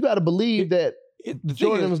 Like, you got to believe that The thing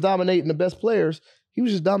Jordan is, was dominating the best players. He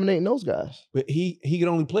was just dominating those guys. but he could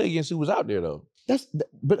only play against who was out there though.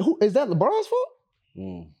 But who is that? LeBron's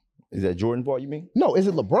fault? Is that Jordan ball, you mean? No, is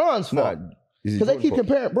it LeBron's Nah, fault? is it Because they Jordan keep fault?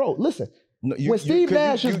 comparing, bro. Listen, No, when Steve 'cause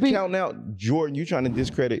Nash is you beat- counting out Jordan, you trying to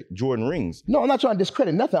discredit Jordan rings. no, I'm not trying to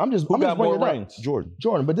discredit nothing. I'm just Who got bringing more it up. rings? Jordan.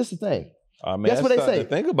 Jordan, but this is the thing. I mean, Guess that's what they something say. to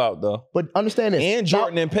think about though. But understand this. And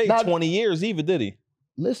Jordan didn't pay now- 20 years either, did he?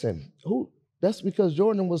 Listen, that's because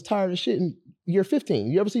Jordan was tired of shit in year 15.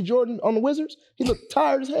 You ever see Jordan on the Wizards? He looked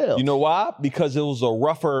tired as hell. You know why? Because it was a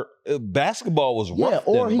rougher basketball was rough. yeah,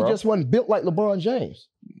 or then, he bro. just wasn't built like LeBron James.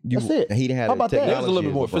 That's it. He didn't have How the about that? technology It was a little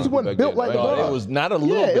bit more as He physical. wasn't back built then, like right? LeBron. It was not a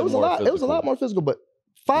little Yeah, bit it was a more lot. It was a physical. lot more physical. But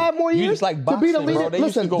 5 more You years just like to boxing, be the leader. bro. They used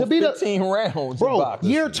Listen, to go to be the 15 rounds. in bro. boxing.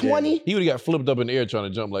 Year 20, He would have got flipped up in the air trying to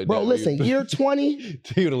jump like bro. that. Listen, year 20,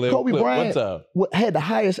 he would have let Kobe flip Bryant one time. had the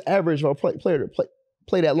highest average of a player to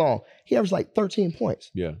play that long. He averaged like 13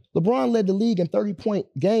 points. Yeah. LeBron led the league in 30-point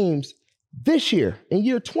games this year in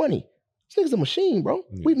year 20. This nigga's a machine, bro.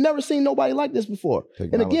 Yeah. We've never seen nobody like this before.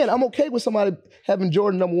 And again, I'm okay with somebody having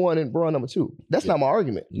Jordan number 1 and Bron number 2. That's not my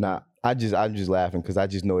argument. Nah, I'm just laughing because I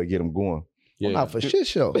just know it get him going. Yeah. Not for shit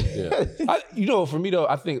show. Yeah. For me though,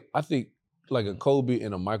 I think like a Kobe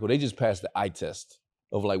and a Michael, they just passed the eye test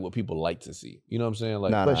of like what people like to see. You know what I'm saying?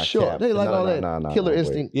 Like, Nah, But sure, Cap. they like Nah, all nah, that nah, nah, killer nah, wait.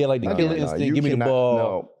 instinct. yeah, like the No, killer no, instinct. you Give me the cannot- ball.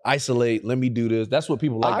 no. Isolate. Let me do this. That's what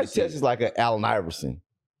people like Eye to see. test is like an Allen Iverson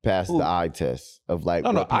passed Who? the eye test of like.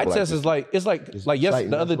 No, what eye people test to is like yes, exciting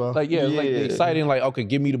the other as well. like it's like the Yeah. exciting. Like okay,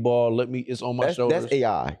 give me the ball. Let me. It's on my shoulders. That's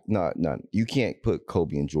AI. No, you can't put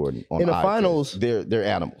Kobe and Jordan on In the eye finals- test. They're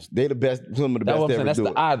animals. They're the best. Some of the That's best what I'm to saying. ever That's do the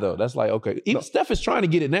it. eye though. That's like okay. Even No. Steph is trying to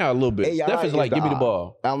get it now a little bit. AI Steph is like, the give me the eye.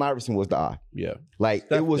 ball. Allen Iverson was the eye. Yeah, Like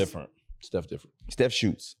Steph it was different. Steph different. Steph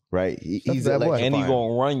shoots right. Steph's He's that boy. And he electrifying.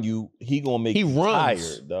 gonna run you. He gonna make He you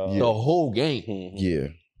runs. tired, dog. Yeah. The whole game. Mhm. Yeah,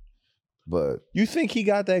 but You think he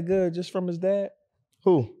got that good just from his dad?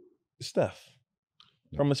 Who? Steph.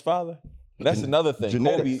 From his father? That's another thing.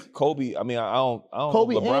 Genetics. Kobe, I mean, I don't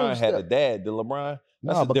Kobe know if LeBron and had a Steph. dad. Did LeBron?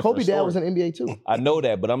 That's No, a but different Kobe dad story. was in the NBA too. I know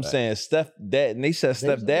that, but I'm saying Steph dad, and they said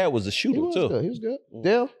Steph was dad was a He shooter was too. good. He was good.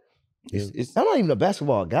 Dale, it's I'm not even a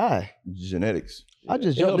basketball guy. genetics. I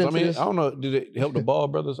just It jumped helps. I into mean, this. I don't know. Did it help the Ball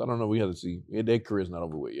brothers? I don't know. We have to see. Their career's not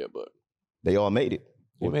over with yet, but They all made it.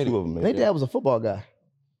 They Or made two it. of them Their made it. dad was a football guy.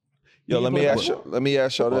 Yo, He let me played ask you. Let me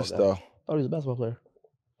ask y'all this Football though. guy. Oh, he was a basketball player.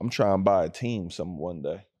 I'm trying to buy a team some one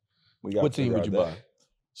day. We gotta what team figure would you out buy? that.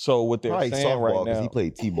 So what they're Probably saying softball right because now, he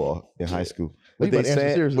played t-ball in high school.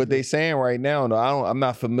 But they saying right now, though, I'm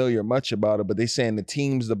not familiar much about it, but they saying the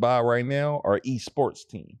teams to buy right now are esports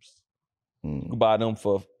teams. You can buy them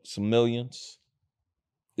for some millions.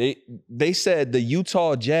 They said the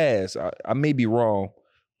Utah Jazz, I may be wrong,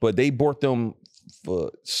 but they bought them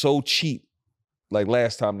for so cheap. Like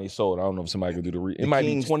last time they sold, I don't know if somebody could do it might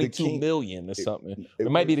be 22 million or something. It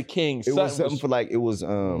might be the Kings. It was something for like it was in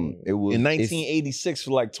 1986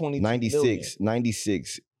 for like 22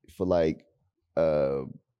 96 for like I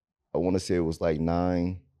want to say it was like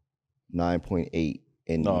 9.8.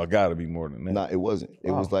 And no, it gotta be more than that. No, it wasn't.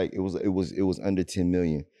 It was like it was under 10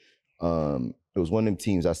 million. It was one of them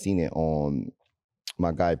teams. I seen it on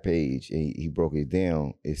my guy page, and he broke it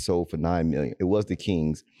down. It sold for 9 million. It was the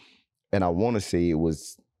Kings, and I want to say it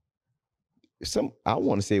was I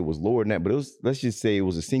want to say it was lower than that, but it was. Let's just say it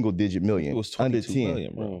was a single digit million. It was under 10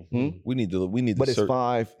 million, bro. We need to. But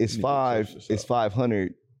it's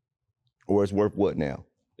 500, or it's worth what now?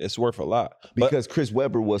 It's worth a lot because Chris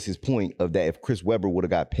Webber was his point of that. If Chris Webber would have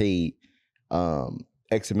got paid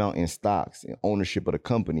X amount in stocks and ownership of the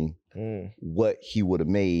company, what he would have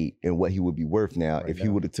made and what he would be worth now if he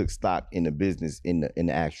would have took stock in the business in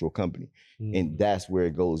the actual company. And that's where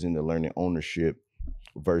it goes into learning ownership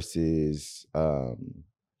versus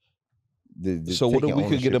so what if we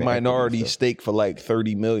could get a minority stake for like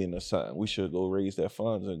 30 million or something? We should go raise that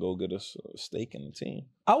funds and go get us a stake in the team.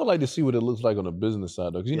 I would like to see what it looks like on the business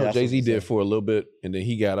side though, because Jay-Z did for a little bit and then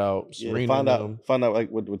he got out. Find out like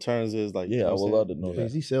what returns is like. Yeah, I would love to know that.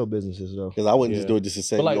 Jay-Z sell businesses though, because I wouldn't just do it just to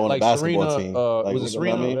say like, on a basketball team. Was it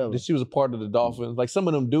Serena? She was a part of the Dolphins. Like some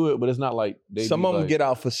of them do it, but it's not like some of them get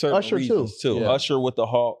out for certain reasons too. Yeah. Usher with the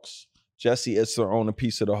Hawks. Jesse Itzler own a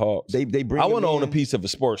piece of the Hawks. They bring. I want to own a piece of a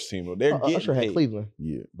sports team. Though. They're getting Usher had paid. Cleveland.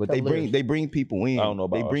 Yeah, but they bring people in. I don't know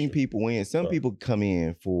about They bring Usher. people in. Some people come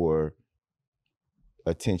in for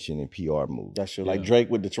attention and PR moves. That's true. Like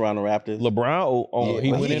Drake with the Toronto Raptors. LeBron,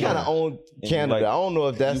 he kind of owned Canada. like I don't know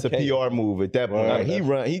if that's UK. a PR move at that point.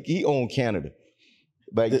 Right. He owned Canada.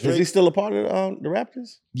 Like Is he still a part of the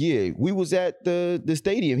Raptors? Yeah, we was at the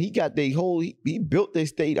stadium. He got he built their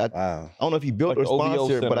stadium. I don't know if he built Like or the OVO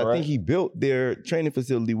sponsored, Center, but I right? think he built their training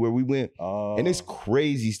facility where we went. And it's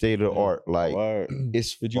crazy state of the art. Like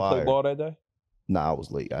it's Did you fire. play ball that day? Nah, I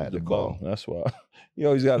was late. I had The to ball. call. That's why. You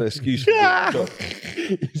always got an excuse for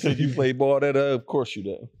it. You said you played ball that day? Of course you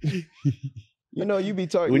did. You know, you be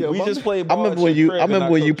talking. We just played I ball. remember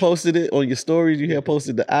when you posted it on your stories. You had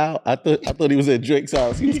posted the owl. I thought he was at Drake's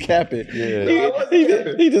house. He was capping. Yeah.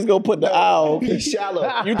 He just go put the owl. He's shallow.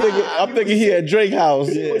 I'm thinking he at Drake house.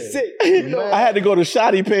 He was sick. I had to go to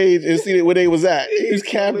Shotty page and see where they was at. He was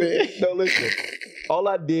camping. No, listen. All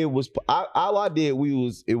I did was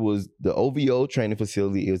it was the OVO training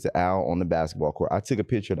facility. It was the owl on the basketball court. I took a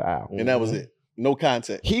picture of the owl, And that was it. No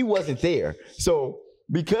contact. He wasn't there, so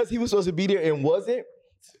because he was supposed to be there and wasn't,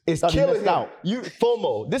 it's Thought he killing missed him. out. You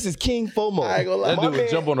FOMO. This is King FOMO. I ain't gonna lie. That dude would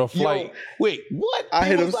jump on a flight. Yo, Wait, what? I He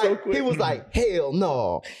hit was him so like- quick. He was like, hell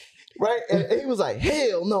no. Right? And he was like,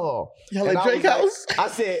 hell no. Y'all And at I Drake was house? like-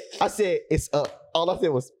 I said, it's up. All I said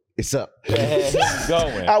was, it's up.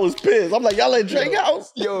 going. I was pissed. I'm like, y'all at Drake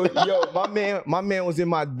house? Yo, my man was in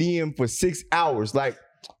my DM for 6 hours. Like,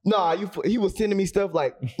 nah, he was sending me stuff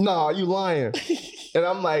like, nah, you lying. And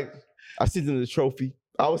I'm like, I sent him the trophy.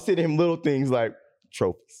 I was sending him little things like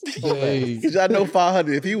trophies. Because y'all know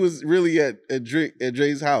 500. If he was really at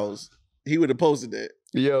Drake's house, he would have posted that.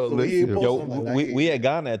 Yo, So he listen. ain't Yo, posted we had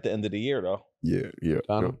Ghana at the end of the year though. Yeah.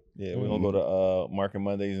 Ghana? Yeah, we're gonna go to Market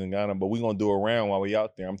Mondays in Ghana, but we're gonna do a round while we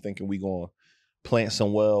out there. I'm thinking we gonna plant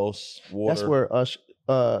some wells, water. That's where yeah,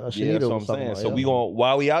 Shanita that's what I'm was talking saying. about. So we gonna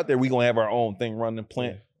while we out there, we gonna have our own thing running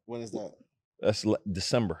plant. When is that? That's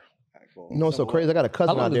December. You know what's so crazy? I got a How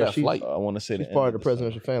cousin long out is there. that She's flight? I want to say she's the part end of the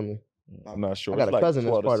presidential December. family. I'm not sure. I got It's a like cousin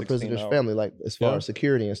that's 12 to part of the 16 presidential hours. family, like as far Yeah. as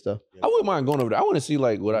security and stuff. I wouldn't mind going over there. I want to see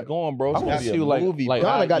like what I Go on, bro. I It's want gonna to be see a like movie, like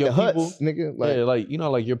bro. Ghana got your the huts, people, nigga. Like, yeah, like you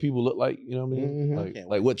know, like your people look like, you know what I mean? Mhm.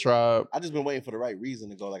 Like what tribe? I just been waiting for the right reason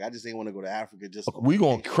to go. Like I just didn't want to go to Africa. Just We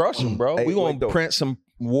gonna crush them, bro. Hey, We wait, gonna though. print some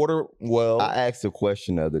water well. I asked a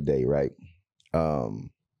question the other day, right? And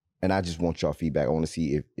I just want y'all feedback. I want to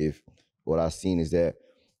see if what I've seen is that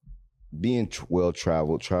being well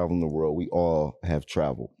traveled, traveling the world, we all have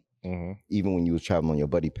traveled. Mhm. Even when you was traveling on your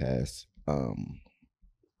buddy pass,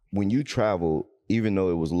 when you travel, even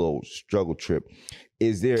though it was a little struggle trip,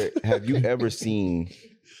 have you ever seen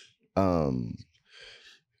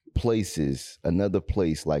another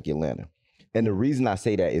place like Atlanta? And the reason I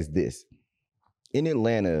say that is this. In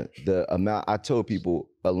Atlanta, I told people,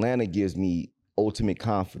 Atlanta gives me ultimate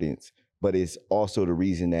confidence, but it's also the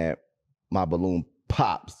reason that my balloon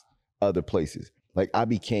pops other places. Like I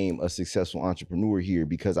became a successful entrepreneur here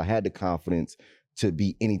because I had the confidence to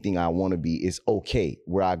be anything I want to be. It's okay.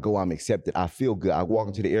 Where I go, I'm accepted. I feel good. I walk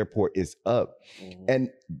into the airport, it's up. And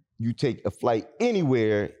you take a flight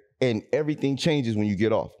anywhere and everything changes when you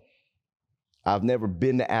get off. I've never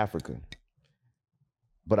been to Africa,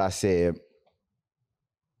 but I said,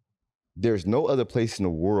 there's no other place in the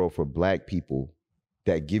world for Black people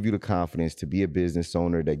that give you the confidence to be a business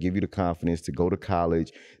owner, that give you the confidence to go to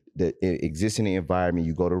college, that exists in the environment.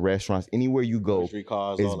 You go to restaurants, anywhere you go, Luxury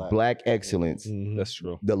cars, is all that. Black excellence. That's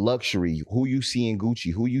true. The luxury, who you see in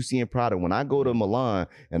Gucci, who you see in Prada. When I go to Milan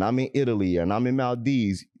and I'm in Italy and I'm in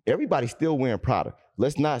Maldives, everybody's still wearing Prada.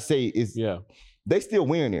 Let's not say it's, they still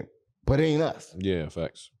wearing it, but it ain't us. Yeah,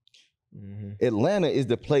 facts. Atlanta is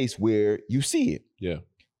the place where you see it. Yeah.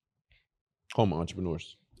 Home of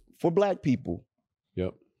entrepreneurs. For Black people,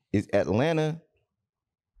 Yep. is Atlanta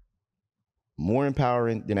more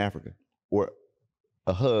empowering than Africa, or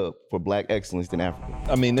a hub for Black excellence than Africa?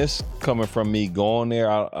 I mean, this coming from me going there,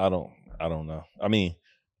 I don't know. I mean,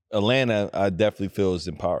 Atlanta, I definitely feel is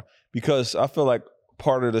empowered because I feel like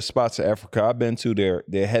part of the spots in Africa I've been to, they're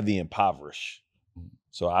heavy impoverished.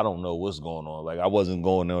 So I don't know what's going on. Like I wasn't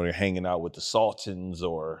going there hanging out with the Sultans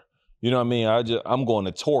or, you know what I mean? I'm going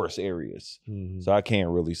to tourist areas. So I can't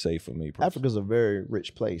really say for me personally. Africa's a very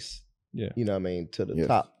rich place. Yeah. You know what I mean? To the Yes.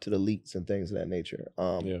 top, to the elites and things of that nature.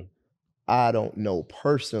 Yeah. I don't know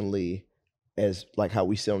personally as like how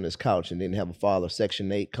we sit on this couch and didn't have a father,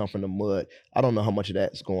 Section 8, come from the mud. I don't know how much of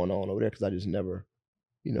that's going on over there because I just never,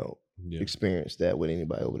 you know, experienced that with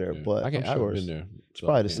anybody over there. Yeah. But I I'm sure haven't it's, been there. it's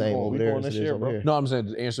probably the same going- over we there going as this it is year, over bro. here. No, I'm saying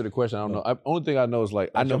to answer the question, I don't know. Only thing I know is like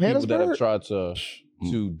I know people that have tried to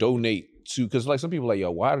donate to, because like some people are like, yo,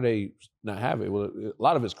 why do they not have it? Well, a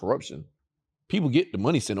lot of it's corruption. People get the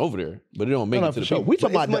money sent over there, but it don't make it to the people. We But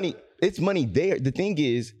talking it's about money. It's money there. The thing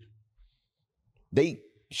is, they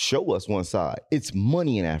show us one side. It's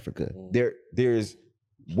money in Africa. There's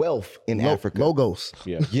wealth in Africa. Logos.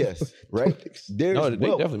 Yeah. Yes, right. There's No, they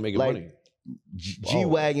wealth. definitely making Like, money.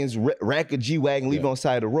 G-Wagons, rack of G-Wagon, leave it on the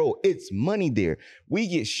side of the road. It's money there. We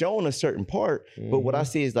get shown a certain part, but what I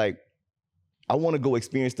say is like, I want to go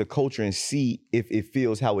experience the culture and see if it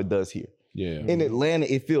feels how it does here. Yeah. In Atlanta,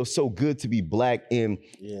 it feels so good to be Black, and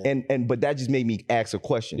but that just made me ask a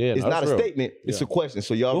question. Yeah, It's no, not that's a real. statement, it's Yeah. a question.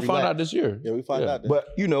 So y'all We'll find relax. out this year. Yeah, we find out. But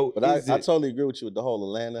you know, But I is totally agree with you with the whole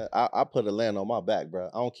Atlanta. I put Atlanta on my back, bro.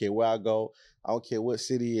 I don't care where I go. I don't care what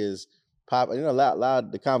city is pop. You know, a lot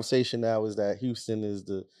of the conversation now is that Houston is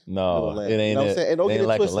the No, new Atlanta. it ain't You know what I'm it. saying? And don't It get ain't it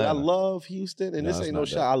like twisted. Atlanta. I love Houston, and No, this it's ain't not no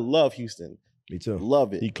that. shot. I love Houston. Me too.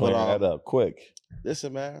 Love it. He clearing that up quick.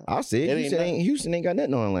 Listen, man. I said It Houston ain't got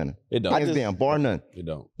nothing on Atlanta. It don't. Hands down, bar none. It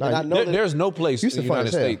don't. And I know that- There's no place in Houston the fun United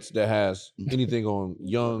as hell. States that has anything on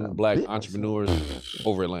young Black entrepreneurs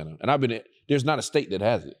over Atlanta. And I've been there's not a state that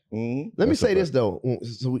has it. Let me say this though.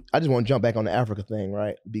 I just want to jump back on the Africa thing,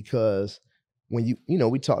 right? Because when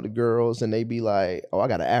we talk to girls and they be like, "Oh, I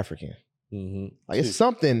got an African." Like it's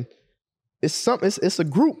something. It's something. It's a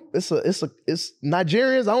group. It's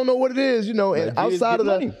Nigerians. I don't know what it is. You know, and Nigerians outside get of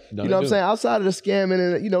the, money. No, you they know what I'm do. saying, outside of the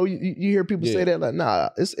scamming, and you hear people say Yeah. that like, nah,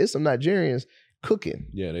 it's some Nigerians cooking.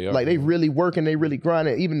 Yeah, they are. Like they really working, they really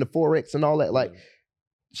grinding, even the Forex and all that. Like,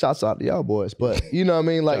 shouts out to y'all boys. But you know what I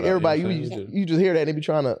mean? Like Shout out, everybody, you know you what I'm saying? you just hear that and they be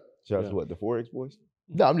trying to. Shout out to what, the Forex boys?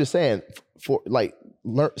 No, I'm just saying for like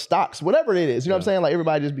learn stocks, whatever it is. You know what I'm saying? Like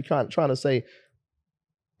everybody just be trying to say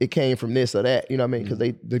it came from this or that. You know what I mean? Because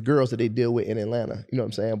the girls that they deal with in Atlanta. You know what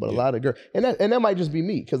I'm saying? But a lot of girls, and that might just be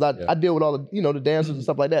me because I deal with all the the dancers and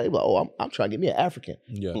stuff like that. They be like, oh, I'm trying to get me an African.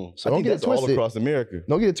 Yeah. So I don't think get it that's all twisted. across America.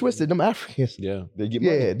 Don't get it twisted. Them Africans. Yeah. They get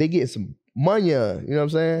money. Yeah, they get some money. You know what I'm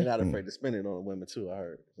saying? They're not afraid to spend it on women too. I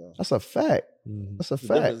heard. So. That's a fact. Mm-hmm. That's a The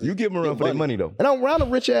fact. difference You give them a run for their money though. And I'm around a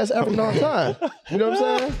rich ass African all the time. You know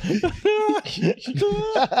what I'm saying?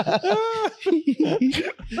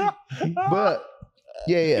 But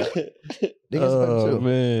yeah. They get some money too.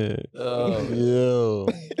 Man.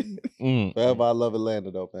 Forever I love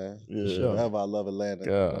Atlanta though, man. Sure. Forever I love Atlanta.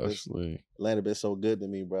 You know, Gosh, Atlanta been so good to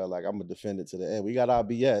me, bro. Like I'm gonna defend it to the end. We got our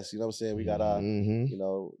BS, you know what I'm saying? We got our, Mhm. you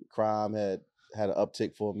know, crime had an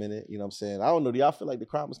uptick for a minute. You know what I'm saying? I don't know. Do y'all feel like the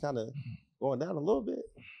crime was kind of going down a little bit?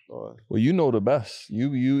 Or well, you know the best. You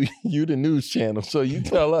the news channel, so you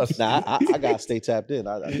tell us. nah, I gotta stay tapped in.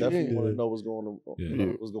 I definitely want to know what's going on. Yeah.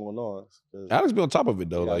 What's going on? 'Cause Alex be on top of it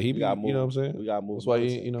though. we got- Like he we be, gotta you know what I'm move. saying? We gotta move. That's why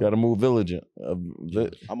you know. Got to move vigilant.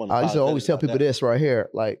 I'm I used to always tell unapologetic people about that. this right here,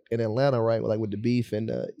 like in Atlanta, right? Like with the beef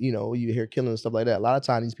and you hear killing and stuff like that. A lot of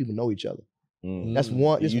times these people know each other. That's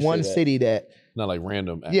one. It's You say one that. city that Not like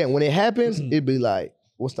random. when it happens, it'd be like,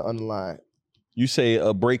 what's the underlying? You say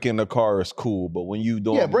a break in the car is cool, but when you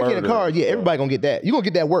doing breaking in the car, everybody gonna get that. You gonna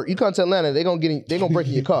get that work. You come to Atlanta, they gonna break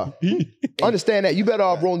in your car. Understand that. You better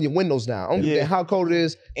off rolling your windows down. Understand how cold it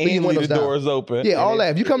is. Leave your windows the down. doors open. Yeah, all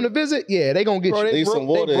that. If you come to visit, they gonna get you. Leave some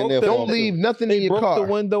water in there. Don't leave nothing in your broke car.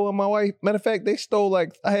 the window in my wife. Matter of fact, they stole I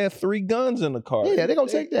had 3 guns in the car. Yeah, they gonna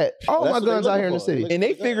take that. All That's my what they guns out here in the looking for. city. And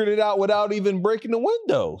they figured it out without even breaking the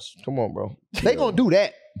windows. Come on, bro. They gonna do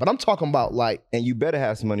that. But I'm talking about like, And you better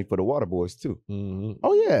have some money for the water boys too. Mhm.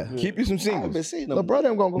 oh yeah, Keep you some I haven't been singles. seeing the them. brother,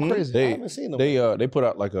 I'm gonna go crazy. I haven't seen them. They put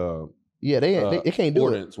out like a They can't do it.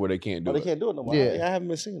 ordinance where they can't do they it. can't do it no more. Yeah. I haven't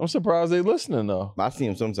been seeing them. I'm surprised they listening though. I see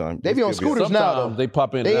them sometimes. They be on scooters now Sometimes though. they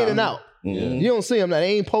pop in. They in and out. Mhm. You don't see them now.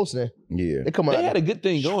 They ain't posting. Yeah. They come out. They had a good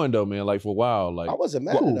thing going though, man. Like for a while, like I wasn't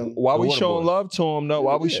mad at them. While we water showing boys. love to them though,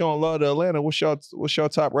 while we Yeah. showing love to Atlanta, what's your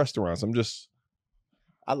top restaurants? I'm just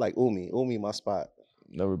I like Umi. Umi, my spot.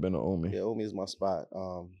 never been to Omi. Yeah, Umi is my spot.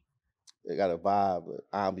 They got a vibe,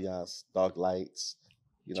 ambiance, dark lights.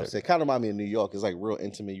 You know what I'm saying? Kind of remind me of New York. It's like real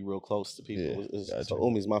intimate. You real close to people. Yeah, So gotcha.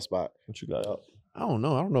 Umi's my spot. What you got? I don't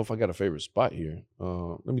know. I don't know if I got a favorite spot here.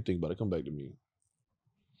 Let me think about it. Come back to me.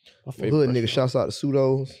 My Hood nigga, restaurant. shouts out to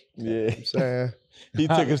Pseudos. Yeah, You know what I'm saying? he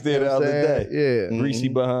took us there You the know what I'm other saying? day. Yeah. Greasy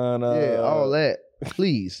behind. Yeah, all that.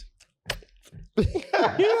 Please.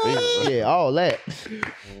 Yeah, all that.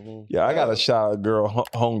 Yeah, I got a shout out girl,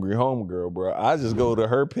 hungry home girl, bro. I just go to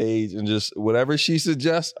her page and just whatever she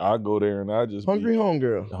suggests, I go there and I just Hungry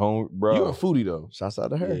homegirl. home, bro. You a foodie though. Shouts out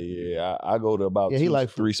to Yeah, her. yeah. I go to about Yeah, he 2, like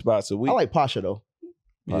food. 3 spots a week. I like Pasha though.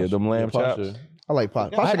 yeah, them lamb chops. Pasha. I like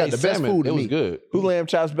Pasha. I Pasha had got a the best salmon. food It to was me. good. Who lamb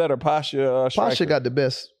chops better, Pasha? Pasha Striker? got the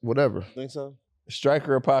best whatever. Think so?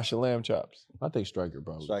 Striker or Pasha lamb chops? I think Striker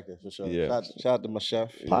probably. Striker for sure. Yeah. Shout out to my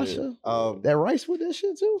chef. Pasha? Um, That rice with that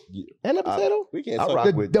shit too? Yeah. And the potato? we can't I talk. rock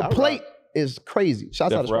The, with- the I rock- plate is crazy.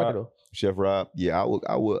 Shouts out to Chef Striker Rob. though. Chef Rob. Yeah, I would.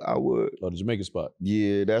 Oh, the Jamaican spot.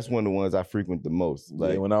 Yeah, that's one of the ones I frequent the most.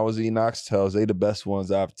 Like, Yeah, when I was eating oxtails, they the best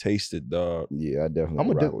ones I've tasted, dog. yeah, I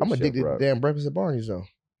definitely. I'm addicted to damn breakfast at Barney's though.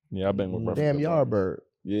 Yeah, I've been with breakfast Damn at Barney's. Yardbird.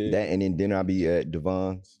 Yeah. That, and then dinner I be at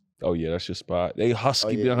Devon's. Oh yeah, that's your spot. They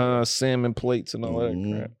husky yeah. behind salmon plates and all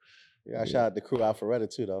Mhm. that crap. Yeah, I shout out to crew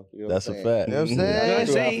Alpharetta too, though. You know That's a what I'm fact. You know what I'm Mhm. saying?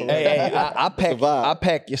 Yeah, See? Hey, I It's a pack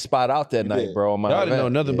vibe. your spot out that You night, did. bro. On my Y'all didn't know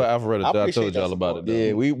event. nothing about Alpharetta. I I appreciate told y'all that about it. support. Though.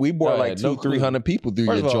 Yeah, we brought Y'all like had no 200-300 people through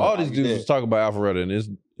First your of all, all joint. these dudes Yeah. was talking about Alpharetta,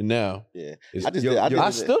 and now Yeah. it's, I just Yo, did. I yo, did I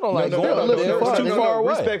it. still don't like no, going no, up look, there. far. It's too No, far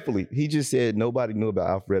away. Respectfully, he just said nobody knew about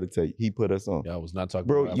Alfredo till he put us on. y'all was not talking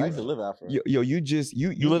Bro, about. I you- used to live Alpharetta. Yo, you just you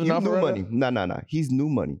live in new Alpharetta? money. Nah. He's new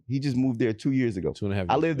money. He just moved there 2 years ago. 2.5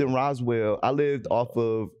 I years lived ago. in Roswell. I lived off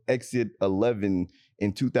of Exit 11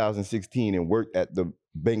 in 2016 and worked at the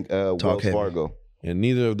bank Wells heavy. Fargo. And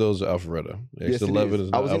neither of those are Alpharetta. Yes, it X11 is. is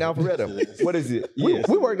I not was in Alpharetta. Alpharetta. What is it? We, Yes.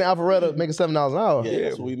 we worked in Alpharetta making $7 an hour. Yeah,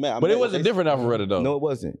 that's what we met. I But met it was a with different Alpharetta though. No, it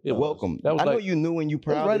wasn't. It was. Welcome. That was I know like- you knew and you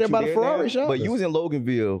proud. right that there by you the there Ferrari now, shop. But you was in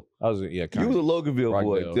Loganville. I was You kind was a of. Loganville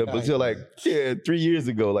boy Rockdale. until like 3 years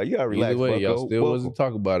ago. Like you gotta relax, Either way, y'all bucko. still Welcome. wasn't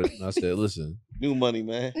talking about it. And I said, listen, New money,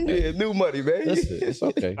 man. Yeah, new money, man. listen, it's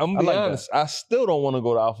okay. I'm I gonna be like honest. I still don't want to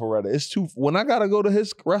go to Alpharetta. It's too. When I gotta go to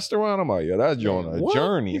his restaurant, I'm like, yeah, that's joint a What?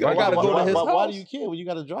 journey. If You I gotta gotta go to his why, house. why do you care when you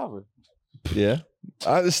got a driver? Yeah,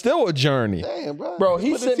 it's still a journey. Damn, bro. Bro,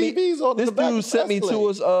 he Put the sent me- TVs on in This the back dude of sent me the to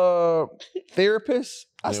Escalade. his therapist.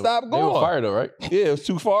 I They- stopped They were going. fired though, right? Yeah, it was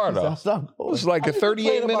too far though. It was like a I used to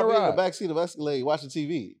 38 complain minute about being ride. in the backseat of Escalade watching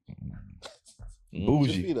TV. Put your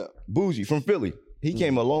Bougie. feet up. Bougie from Philly. He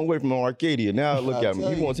came a long way from Arcadia. Now look I at him.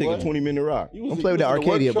 tell He you, want to take boy. a 20-minute ride. You Don't play with that in the work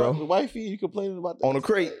Arcadia, truck bro. with wifey, you complaining about that On a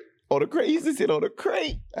crate. On a crate. He used to sit on a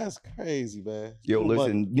crate. That's crazy, man. Yo, Too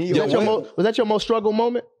listen, much. Neo. Was that your most struggle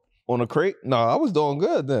moment? On a crate? No, I was doing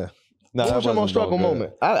good then. Nah, What I was your wasn't most struggle doing good.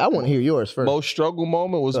 moment? I want to hear yours first. Most struggle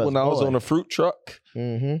moment was Cause, when I was boy. on a fruit truck.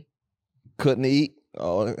 Mm-hmm. Couldn't eat.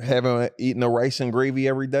 Haven't eaten a rice and gravy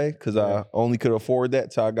every day because I only could afford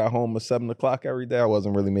that till I got home at 7 o'clock every day. I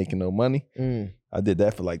wasn't really making no money. Mm. I did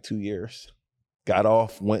that for like 2 years. Got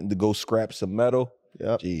off, went to go scrap some metal.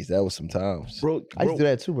 Yep. Jeez, that was some times. Bro, I used to do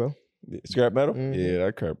that too, bro. Scrap metal? Mhm. Yeah,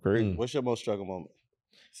 that crap crazy. What's your most struggle moment?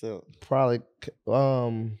 So Probably,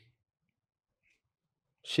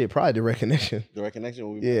 probably the recognition. direct connection.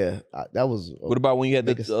 When we Yeah, that was. What about when you had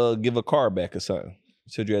biggest- to give a car back or something? You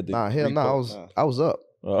said you had to. Nah, hell no. repo. I was up.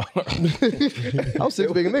 Oh. I was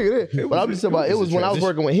 6-figure nigga then. But I'm just talking about it was when I was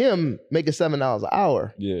working with him making $7 an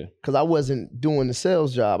hour Yeah. because I wasn't doing the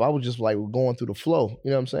sales job. I was just like going through the flow.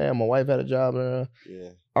 You know what I'm saying? My wife had a job. yeah.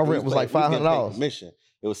 Our rent was like $500. Commission.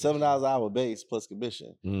 It was $7 an hour base plus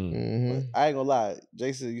commission. Mm-hmm. But I ain't gonna lie,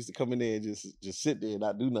 Jason used to come in there and just sit there and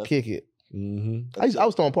not do nothing. Kick it. Mm-hmm. I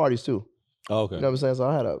was throwing parties too. Okay. You know what I'm saying? So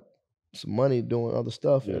I had a some money doing other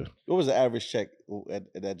stuff. And, What was the average check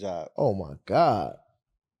at that job? oh my God.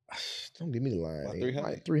 Don't give me the line. About nigga. 300?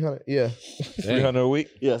 Like 300. Yeah. 300 a week.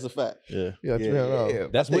 Yeah, that's a fact. Yeah. Yeah,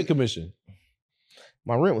 $300. That's with commission.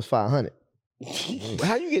 My rent was $500.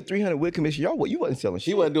 How you get 300 with commission? Y'all, you wasn't selling shit.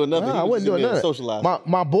 He wasn't doing nothing. Nah, He I was wasn't just doing in there nothing.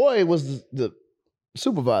 socializing. My boy was the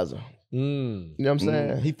supervisor. Mm. You know what I'm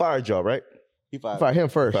saying? He fired y'all, right? He fired Fired him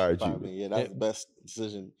first. Fired Fired you. me. Yeah, that was the best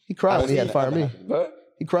decision. He cried when he had to fire Ever me. happened.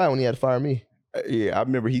 He cried when he had to fire me. Yeah, I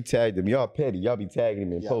remember he tagged him. Y'all petty. Y'all be tagging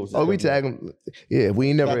him in Yeah. posts. Oh, we tag him. Yeah, we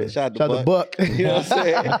ain't never Shout shot the the buck. You know what I'm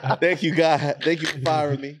saying? Thank you, God. Thank you for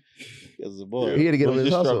firing me. As a boy. He had to get What on was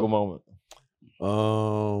his your struggle hustle.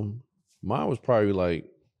 moment? Mine was probably like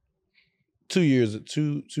 2 years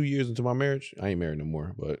into my marriage. I ain't married no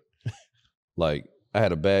more, but like I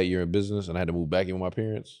had a bad year in business and I had to move back in with my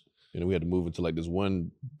parents. And we had to move into like this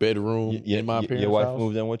one bedroom in my parents' Your wife house.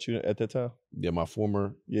 moved in with you at that time? Yeah, my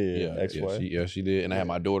former Ex-wife. she did. And I had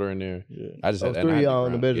my daughter in there. Yeah. I just So had it's and I three had y'all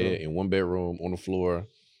in the ground- bedroom. Yeah, in one bedroom on the floor.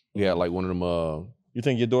 We had like one of them You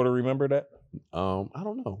think your daughter remember that? I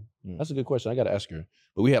don't know. Mm. That's a good question. I gotta ask her.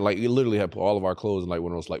 But we had like, we literally had all of our clothes in like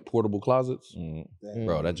one of those like portable closets. Damn.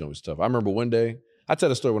 Bro, that joint was tough. I remember one day, I tell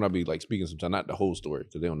the story when I be like speaking sometimes, not the whole story,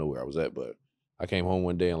 because they don't know where I was at, but I came home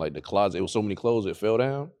one day and like the closet, it was so many clothes, it fell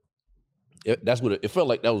down. That's what it felt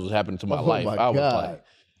like that was happening to my Oh life. my I was God.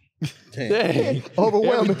 like, dang.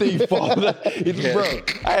 Overwhelming. Everything falling. Bro,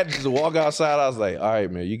 I had to just walk outside. I was like, all right,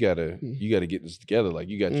 man, you gotta get this together. Like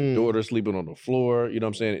you got your daughter sleeping on the floor. You know what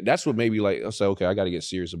I'm saying? That's what made me like, I said, okay, I gotta get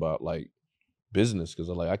serious about like business. Cause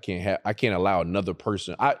I'm like, I can't allow another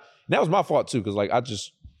person. That was my fault too. Cause like, I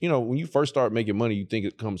just, you know, when you first start making money, you think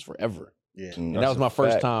it comes forever. Yeah. And that was my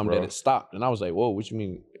first time that it stopped. And I was like, whoa, what you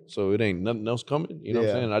mean? So it ain't nothing else coming? You know what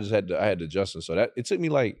I'm saying? And I had to adjust it. So it took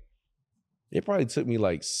me it probably took me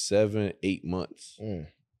like 7-8 months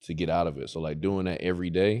to get out of it. So like doing that every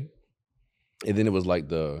day. And then it was like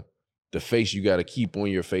the face you got to keep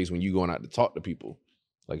on your face when you going out to talk to people.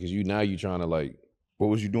 Like, cause you trying to like. What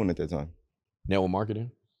was you doing at that time? Network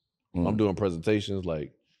marketing. Mm. I'm doing presentations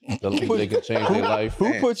like they can change their life.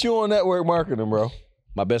 Who put you on network marketing, bro?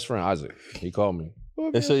 My best friend, Isaac, he called me.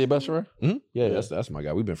 They say your best friend? Mm-hmm. Yeah, that's my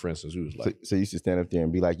guy. We've been friends since we was like. So you used to stand up there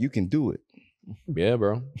and be like, you can do it. Yeah,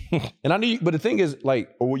 bro. And I knew, but the thing is, like,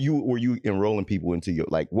 Or were you enrolling people into your,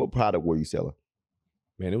 like, what product were you selling?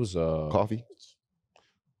 man, it was Coffee?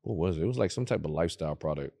 what was it? It was like some type of lifestyle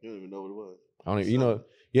product. You don't even know what it was. I don't even, you know.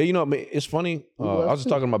 Yeah, you know, it's funny. I was just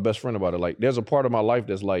talking to my best friend about it. Like, there's a part of my life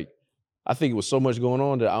that's like, I think it was so much going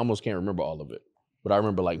on that I almost can't remember all of it. But I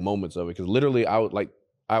remember like moments of it because literally I would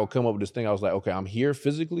come up with this thing. I was like, okay, I'm here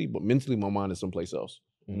physically, but mentally my mind is someplace else.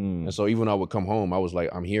 And so even when I would come home, I was like,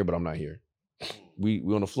 I'm here, but I'm not here. We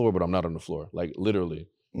on the floor, but I'm not on the floor. Like literally.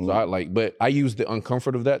 So I like, but I use the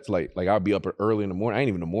uncomfort of that to like I'll be up early in the morning. I ain't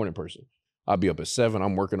even a morning person. I'll be up at 7.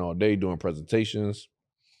 I'm working all day doing presentations,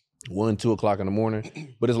 1-2 o'clock in the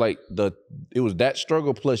morning. But it's like it was that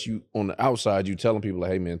struggle plus you on the outside, you telling people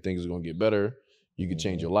like, hey man, things are gonna get better. You can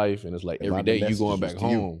change your life. And it's like And every a lot of day you going back messages to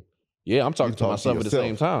you. home. Yeah, I'm talking to talk to myself at the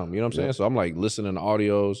same yourself. time. You know what I'm saying? So I'm like listening to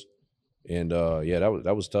audios. And yeah,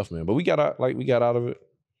 that was tough, man. But we got out of it.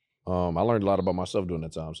 I learned a lot about myself during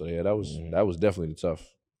that time. So yeah, that was definitely tough.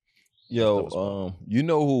 Yo, you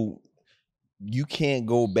know who you can't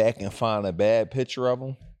go back and find a bad picture of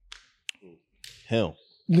him? Him.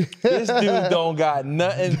 This dude don't got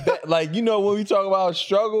nothing. Like, you know, when we talk about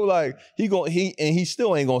struggle, like he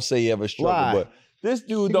still ain't gonna say he ever struggled, Why? but this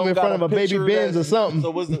dude He don't in got front of a baby picture Benz or that's- something.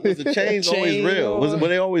 So was the chains always Chain real? Were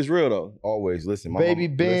they always real though? Always. Listen, my Baby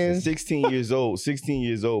mama, Benz. listen, 16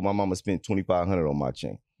 years old, my mama spent $2,500 on my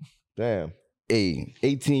chain. Damn. Hey,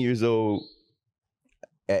 18 years old.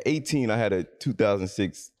 At 18, I had a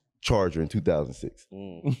 2006 Charger in 2006.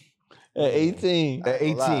 At 18. At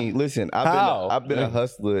 18, listen, How? I've been a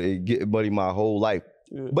hustler and getting money my whole life.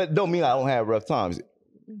 But don't mean I don't have rough times.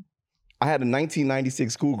 I had a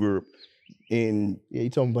 1996 Cougar in Yeah, you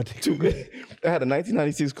told me about that. I had a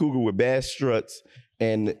 1996 Cougar with bad struts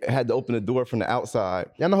and had to open the door from the outside.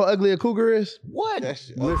 Y'all know how ugly a cougar is? What? That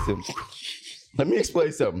shit- Listen, let me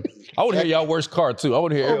explain something. I want to hear y'all worst car too. I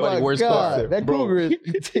want to hear everybody's worst car. That Bro. cougar is.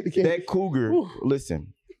 That Cougar,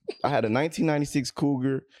 listen, I had a 1996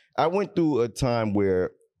 Cougar. I went through a time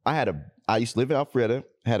where I used to live in Alpharetta,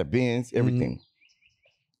 had a Benz, everything.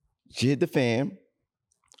 She hit the fan.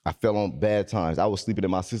 I fell on bad times. I was sleeping in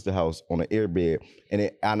my sister's house on an airbed,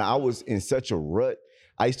 and I was in such a rut.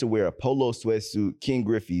 I used to wear a polo sweatsuit, King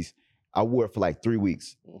Griffey's. I wore it for like 3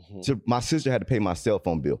 weeks. So my sister had to pay my cell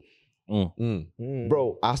phone bill.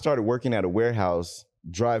 Bro, I started working at a warehouse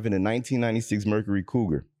driving a 1996 Mercury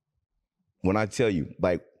Cougar. When I tell you,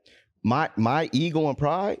 like, my ego and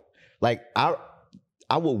pride, like I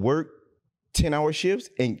would work 10-hour shifts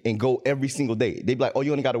and go every single day. They'd be like, oh,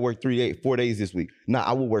 you only got to work 4 days this week. Nah,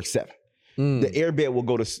 I would work 7. The airbed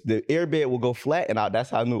will go flat, and that's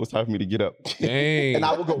how I knew it was time for me to get up. Dang. And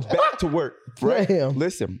I would go back to work. Right? Damn.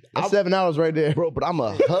 Listen, That's 7 hours right there. bro, but I'm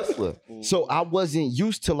a hustler. So I wasn't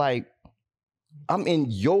used to like, I'm in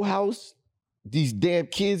your house. These damn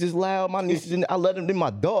kids is loud. My nieces, I let them in my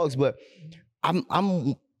dogs, but I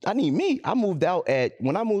need me. I moved out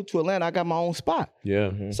when I moved to Atlanta, I got my own spot.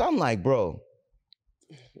 Yeah. So I'm like, bro,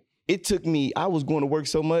 it took me, I was going to work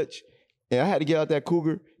so much and I had to get out that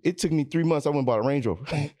Cougar. It took me 3 months. I went and bought a Range Rover.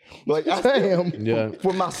 Like, Damn. Yeah.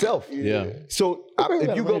 for myself. Yeah. So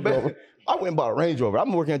if you go back, I went and bought a Range Rover.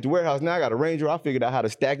 I'm working at the warehouse now. I got a Range Rover. I figured out how to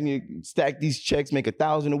stack these checks, make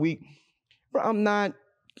 $1,000 a week. Bro, I'm not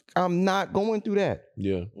going through that.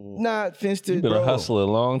 Yeah. Not fenced You've been a hustler a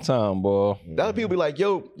long time, boy. The other people be like,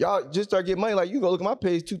 yo, y'all just start getting money. Like, you go look at my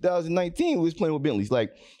page, 2019, we was playing with Bentleys.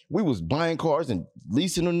 Like, we was buying cars and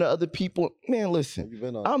leasing them to other people. Man, listen, You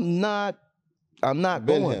been on. I'm not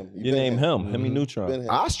Been going. him. Your name him, Hemi Neutron. Been him.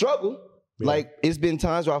 I struggle. Like, it's been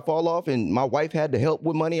times where I fall off and my wife had to help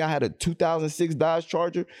with money. I had a 2006 Dodge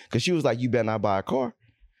Charger because she was like, you better not buy a car.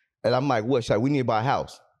 And I'm like, what? She's like, we need to buy a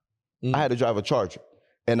house. I had to drive a Charger.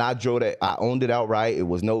 And I drove that. I owned it outright. It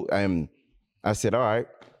was no, I said, all right,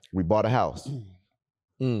 we bought a house.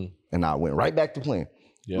 And I went right back to playing.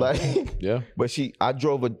 Yeah. Like, Yeah. but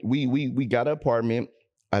we got an apartment.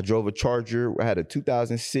 I drove a Charger. I had a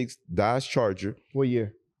 2006 Dodge Charger. What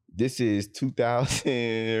year? This is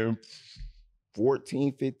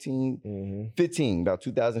 2014, 15, about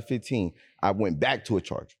 2015. I went back to a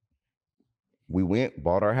Charger. We went,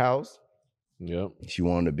 bought our house. Yep. She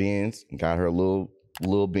wanted a Benz, got her a little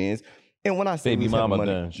Benz. And when I say Baby we was having mama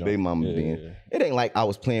money, Benz, Sean. baby mama Yeah, Benz, yeah. it ain't like I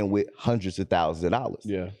was playing with hundreds of thousands of dollars.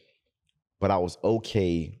 Yeah. But I was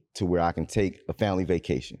okay to where I can take a family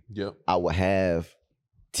vacation. Yep. I would have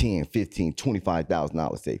 $10, $15,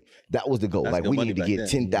 $25,000 saved. That was the goal. That's Like, good we money need to back get then.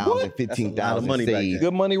 10,000, What? That's a lot of 15,000 money back saved. then.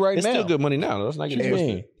 Good money right It's now. still good money now. Let's not get What you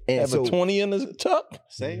twisted. mean? And Have so- a 20 in the tuck?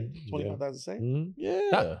 Same? 25,000 same? Mhm.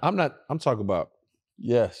 Yeah. I'm talking about,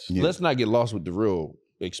 Yes. Yeah. let's not get lost with the real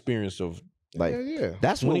experience of, Like, Yeah.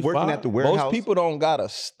 that's what 25? working at the warehouse. Most people don't got a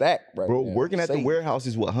stack right Bro, now. working at the Save. warehouse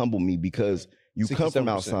is what humbled me because you come from 67%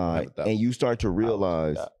 outside have a and you start to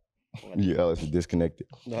realize, Yeah. yeah, Ellis is disconnected.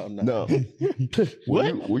 No, I'm not. No. Were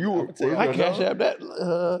you tell you I what, cash app that.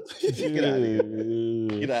 Get out of here.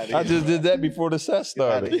 Get out of here. I just did that before the set Get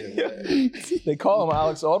outta started. here, man. They call him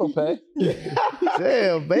Alex Autopay.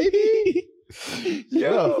 Damn, baby.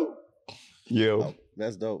 Yo. Oh,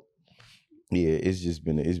 that's dope. Yeah, it's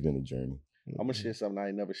been a journey. I'm gonna share something I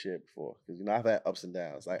ain't never shared before because I've had ups and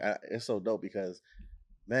downs. Like it's so dope because,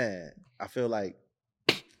 man, I feel like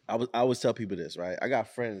I always tell people this, right? I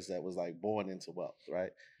got friends that was like born into wealth, right?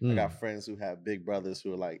 I got friends who have big brothers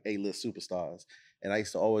who are like A-list superstars, and I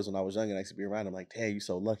used to always, when I was young, and I used to be around them, like, damn, you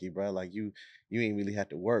so lucky, bro. Like you ain't really had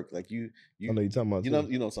to work. Like you I know you're talking about. you know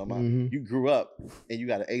what I'm talking about. Mhm. You grew up and you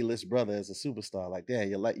got an A-list brother as a superstar. Like, damn,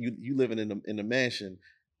 you're like you living in the mansion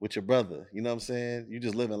with your brother. You know what I'm saying? You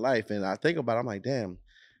just living life. And I think about it, I'm like, damn,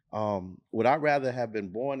 would I rather have been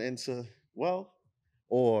born into wealth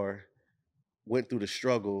or went through the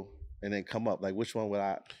struggle and then come up? Like, which one would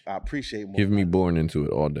I appreciate more? Give me born into it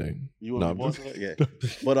all day. You No, want to be born into it? Yeah.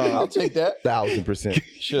 But I'll take that. 1,000%.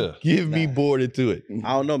 Sure. Give me born into it.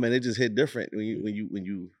 I don't know, man. It just hit different when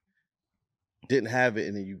you didn't have it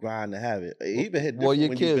and then you grind to have it. It even hit different Well, your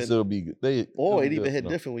when you've kids been- will be good. They, or they'll it be even good hit for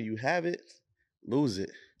them. different when you have it, lose it,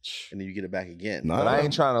 and then you get it back again. Nah, But I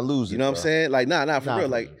ain't trying to lose it. You know what I'm saying? Like, nah, for real.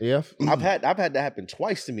 Like, yeah. I've had that happen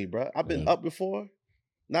twice to me, bro. I've been Yeah. up before,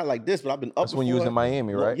 not like this, but I've been up. That's when you was in before.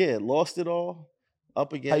 Miami, right? Yeah, lost it all,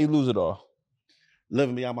 up again. How you lose it all?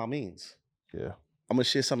 Living beyond my means. Yeah. I'm gonna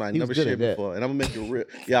share something I He was never good at shared that. before, and I'm gonna make it real.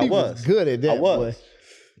 Yeah, I He was. good at that. I was. Boy.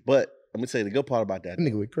 But let me tell you the good part about that. That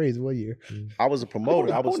nigga went crazy one year. I was a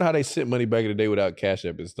promoter. I I was wonder how they sent money back in the day without Cash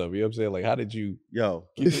App and stuff. You know what I'm saying? Like, how did you? yo.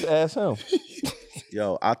 You just ask him.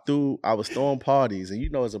 I was throwing parties, and you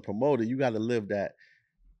know, as a promoter, you got to live that.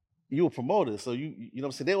 You a promoter, so you know what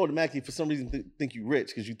I'm saying. They automatically, for some reason, think you rich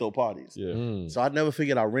because you throw parties. Yeah. So I never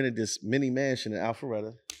figured I rented this mini mansion in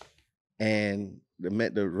Alpharetta, and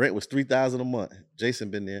the rent was $3,000 a month. Jason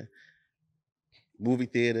been there. Movie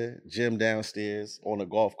theater, gym downstairs, on the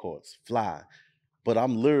golf course, fly. But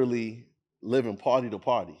I'm literally living party to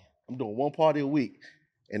party. I'm doing one party a week,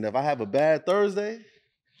 and if I have a bad Thursday,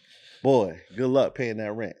 boy, good luck paying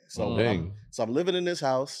that rent. So Dang. I'm living in this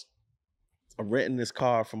house. I'm renting this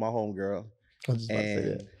car from my homegirl. I was just about to say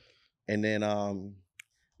that. And then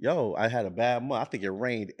yo, I had a bad month. I think it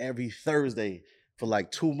rained every Thursday for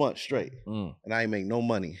like 2 months straight, Mm. and I ain't make no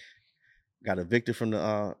money. Got evicted from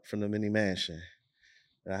the mini mansion,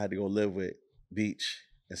 and I had to go live with Beach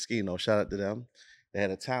and Skino. Shout out to them. They had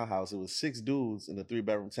a townhouse. It was 6 dudes in a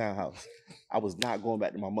 3-bedroom townhouse. I was not going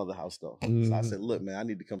back to my mother's house though. So I said, look, man, I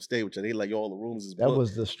need to come stay with you. They like, yo, all the rooms is That booked.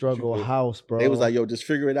 was the struggle house, bro. They was like, yo, just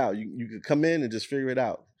figure it out. You could come in and just figure it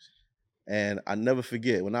out. And I never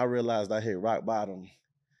forget when I realized I hit rock bottom.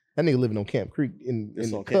 that nigga living on Camp Creek in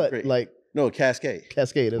It's the on Camp cut, Creek. like No, Cascade.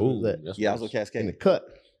 Cascade. That's what Ooh, that. that's Yeah, I was on nice. In Cascade. the cut.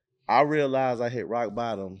 I realized I hit rock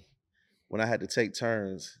bottom when I had to take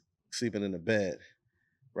turns sleeping in the bed.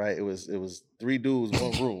 Right? It was 3 dudes,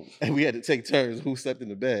 1 room. And we had to take turns who slept in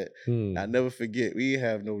the bed. I never forget. We didn't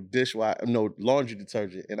have no no laundry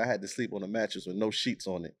detergent, and I had to sleep on a mattress with no sheets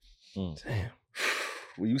on it. Damn.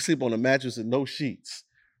 When you sleep on a mattress with no sheets,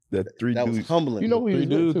 The 3 that was dudes. humbling. You know who he was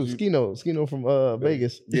 3 with too? dudes. Skino from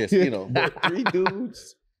Vegas. Yes, you know. 3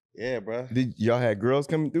 dudes. Yeah, bro. Did y'all had girls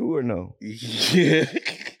coming through or no? Yeah.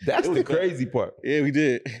 That's It was the bad. crazy part. Yeah, we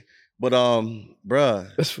did. But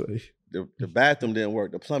bruh, That's funny. the bathroom didn't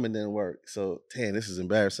work, the plumbing didn't work. So damn, this is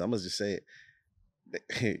embarrassing. I'm gonna just say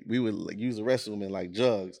it. We would like use the restroom in like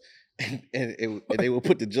jugs, and they would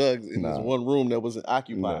put the jugs in this Nah. one room that wasn't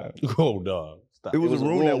occupied. Oh, dog. Stop. It was a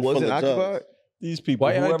room that full wasn't of jugs. occupied. These people,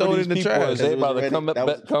 Why y'all whoever throw it these in the people trash? is, they It was about to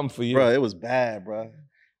already- come for you. Bro, it was bad, bro.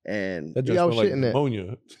 And That Y'all just smell like shitting that.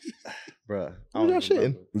 pneumonia. bro, Who y'all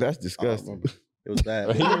shitting? That's I don't disgusting. remember. It was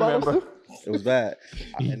bad. He remember. It was bad.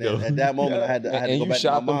 And then at that moment, I had to And go you back to my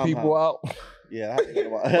shot them mom's people house. out. Yeah, I had to go to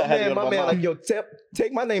my, I had to go to My man, mom's. like, yo,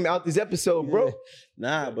 take my name out this episode, bro.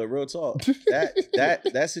 Nah, but real talk.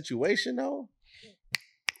 That situation though.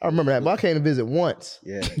 I remember that, but I came to visit once.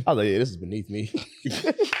 Yeah. I was like, yeah, this is beneath me.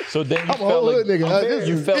 So then you I'm a whole felt hood nigga. like, This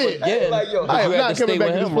you is felt it. again. Like, yo, but I am you had not to coming stay back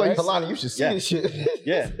with to this him, place. right? Alana, you should see Yeah. this shit.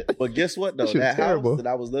 Yeah. But guess what though? That shit was That house terrible. that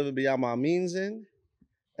I was living beyond my means in,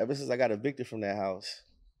 ever since I got evicted from that house,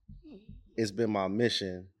 it's been my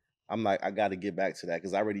mission. I'm like, I gotta get back to that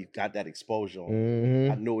because I already got that exposure on me.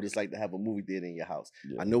 I Mhm. know what it's like to have a movie theater in your house.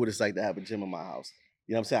 Yeah. I know what it's like to have a gym in my house.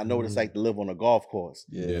 You know what I'm saying? I know what it's like to live on a golf course.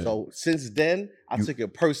 Yeah. So since then, I took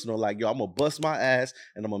it personal. Like, yo, I'm gonna bust my ass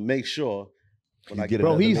and I'm gonna make sure when You I get get Bro,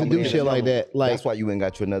 another he used to do number. shit like that. Like, That's why you ain't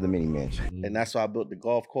got you another mini mansion. and that's why I built the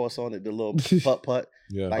golf course on it, the little putt.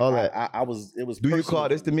 Yeah. Like All that. I was, it was. Do you personal. call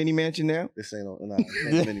this the mini mansion now? This ain't no,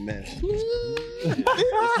 many man.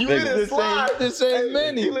 You Big let one. it slide. This ain't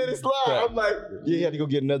mini. You let it slide. I'm like, yeah, you had to go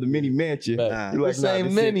get another mini mansion. Right. Nah, You're like, This nah, ain't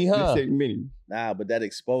this mini, huh? This ain't mini. Nah, but that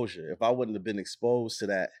exposure. If I wouldn't have been exposed to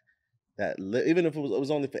that even if it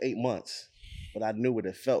was only for 8 months, but I knew what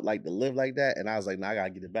it felt like to live like that, and I was like, nah, I gotta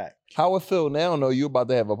get it back. How it feel now? No, you about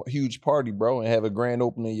to have a huge party, bro, and have a grand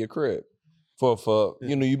opening in your crib. For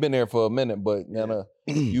you know, you've been there for a minute, but now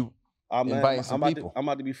you. Man, Inviting some people. I'm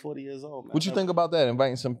about to be 40 years old, man. What you think about that?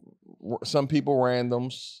 Inviting some people,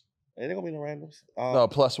 randoms, It ain't gonna be no randoms. no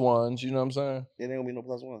plus ones. You know what I'm saying? It ain't gonna be no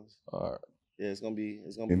plus ones. All right. Yeah, it's gonna be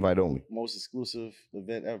Invite the only. most exclusive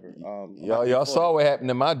event ever. Y'all saw what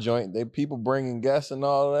happened in my joint. They people bringing guests and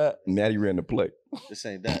all that. Maddie ran the play. This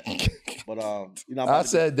ain't that. But you know, I'm I about to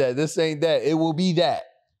said that. This ain't that. It will be that.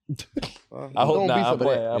 I hope Don't be not. I'm so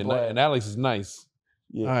playing. bad. I'm And, playing. and Alex is nice.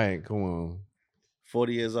 Yeah. All right, come on.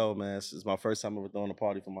 40 years old, man. It's my first time ever throwing a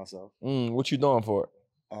party for myself. What you doing for it?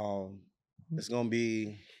 It's gonna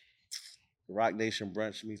be Rock Nation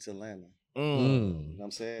brunch meets Atlanta. You know what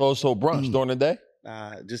I'm saying? Oh, so brunch during the day?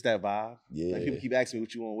 Nah, just that vibe. Yeah. Like people keep asking me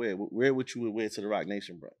what you want to wear. Wear what you would wear to the Rock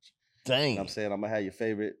Nation brunch. You know Dang. what I'm saying? I'm gonna have your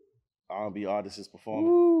favorite R&B artists performing.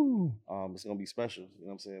 Woo. It's gonna be special. You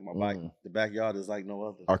know what I'm saying? The backyard is like no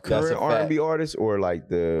other. Our That's current a fact. R&B artists or like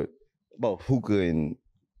the Both. hookah and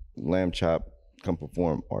lamb chop come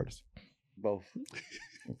perform artists? Both.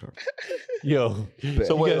 Okay. Yo.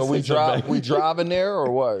 So wait, gotta are we say something back. we driving there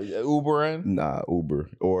or what? Ubering? Nah, Uber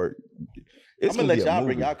or it's I'm gonna let be a y'all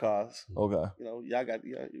bring movie. y'all cars. Okay. You know, y'all got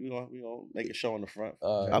we gonna make a show in the front.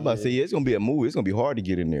 I'm about to say yeah, it's gonna be a movie. It's gonna be hard to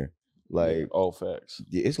get in there. Like Oh, facts.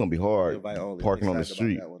 yeah, it's gonna be hard Invite only. parking I'm on the excited about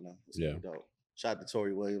street. that one, though. It's gonna be dope. Shout out to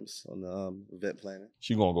Tori Williams on the event planning.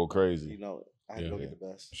 She gonna go You crazy. know it. I had to go get the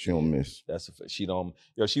best. She don't miss. That's a fact. She don't.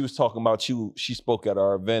 Yo, she was talking about you. She spoke at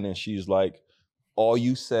our event and she's like, all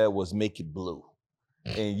you said was make it blue.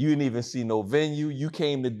 And you didn't even see no venue. You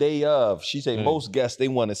came the day of. She said most guests, they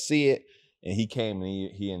want to see it. And he came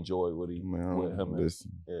and he enjoyed what he Man, with him. And,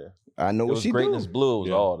 listen, yeah. I know It what was she greatness do. blue. It was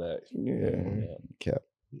Yeah. all that. Yeah, cap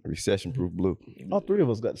recession proof blue. all three of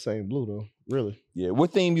us got the same blue though. Really. Yeah.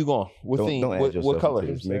 What theme you going? What Don't- theme? don't add what yourself color?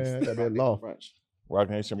 into You know what I'm saying? I got that loft. Brunch. Rock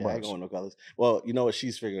Nation Yeah, I ain't brunch. going no colors. Well, you know what?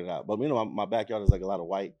 She's figured it out. But you know, my backyard is like a lot of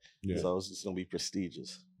white, Yeah. so it's just gonna be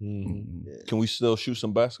prestigious. Mhm. Yeah. Can we still shoot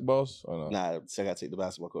some basketballs? Or no? Nah, so I gotta take the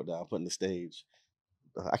basketball court down, putting the stage.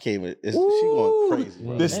 I can't even. She going crazy.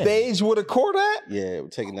 Bro. The stage with a court at? Yeah, we're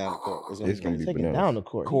taking down the court. It's gonna be Taking bananas. down the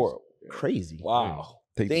court. Court. Crazy. Wow.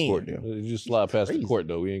 Take the Damn. court down. You just slide past the Crazy. court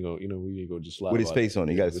though. We ain't gonna just slide With his by face that. on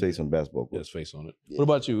it. He got his face on the basketball Yeah, court. his face on it. Yeah. What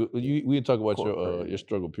about you? We didn't talk about Court, your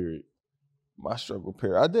struggle period. My struggle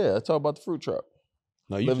period. I did. I talked about the fruit truck.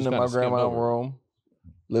 No, you Living just in my kinda skimmed grandma's over it. room.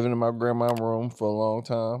 Living in my grandma's room for a long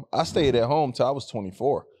time. I stayed at home till I was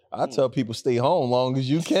 24. I tell people stay home long as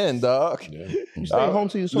you can, dog. Yeah. You stay home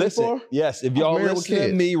till you 24? Listen, yes, if I was y'all married with listen to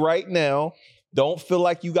kids. me right now, don't feel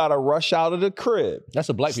like you gotta rush out of the crib. That's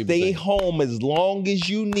a black people Stay thing. home as long as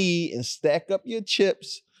you need and stack up your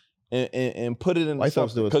chips and put it in White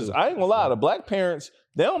folks do it Because too. I ain't gonna lie, the black parents,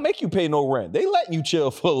 they don't make you pay no rent. They letting you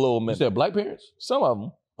chill for a little You minute. said black parents? Some of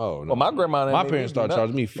them. Oh no. Well, my grandma didn't My make me parents do started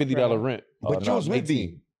nothing. charging me $50 rent. But you was with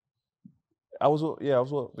me. I was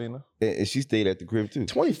with Vina. And she stayed at the crib too.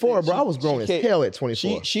 24, bro. I was grown she as hell at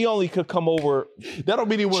 24. She only could come over. That don't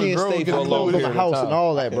mean he She wasn't didn't grown. stay because for a he long lived the with period her. of house and time.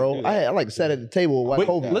 all that, bro. I like sat at the table with But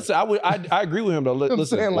Kobe. listen, I agree with him though. I'm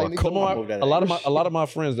Listen, saying, like, some of move that a lot of my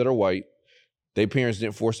friends that are white, their parents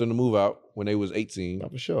didn't force them to move out when they was 18.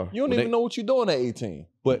 Not for sure. You don't When even they- know what you're doing at 18.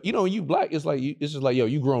 But you know, you black, it's like it's just like, yo,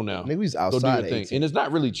 you grown now. Nigga, we was Go do outside your at thing. 18. And it's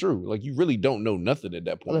not really true. Like you really don't know nothing at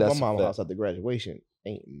that I point. left That's my a mama's fact. house after graduation.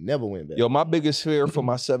 Ain't never went back. Yo, my biggest fear for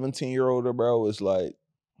my 17-year-old, bro, is like,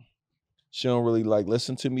 she don't really like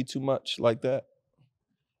listen to me too much like that.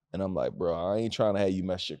 And I'm like, bro, I ain't trying to have you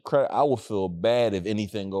mess your credit. I would feel bad if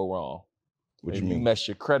anything go wrong. What If you mean? mess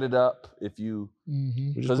your credit up, if you,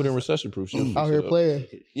 Mm-hmm. We just put in recession proof. Out here playing.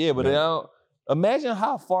 yeah, but Yeah. now, imagine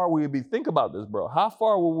how far we would be. Think about this, bro. How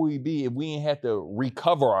far would we be if we ain't had to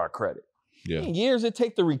recover our credit? Yeah. Years it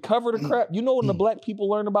take to recover the crap. You know when the black people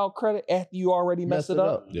learn about credit after you already messed it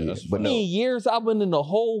up? Yeah, that's but I no. mean, years I've been in the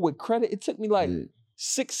hole with credit. It took me like Yeah.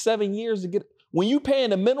 6-7 years to get. When you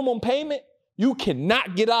paying a minimum payment, you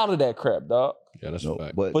cannot get out of that crap, dog. Yeah, that's No, a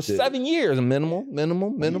fact. but For the- 7 years, minimum.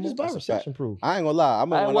 You just buy That's a recession proof. I ain't gonna lie. I I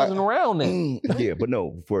remember when wasn't around then. yeah, but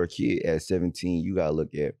no, for a kid at 17, you gotta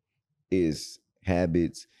look at is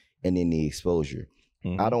habits and then the exposure.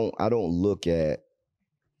 Mm-hmm. I don't look at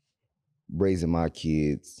raising my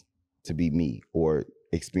kids to be me or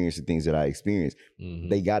experience the things that I experienced. Mhm.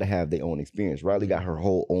 They gotta have their own experience. Riley got her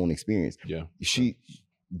whole own experience. Yeah. She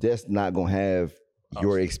that's not gonna have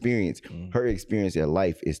your experience. Mhm. Her experience at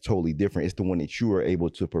life is totally different. It's the one that you are able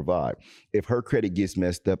to provide. If her credit gets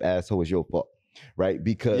messed up, asshole, it's your fault. Right?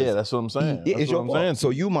 Because Yeah, that's what I'm saying. it's That's your what I'm fault. saying. So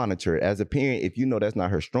you monitor it. As a parent, if you know that's not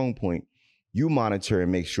her strong point, you monitor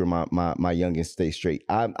and make sure my youngins stay straight.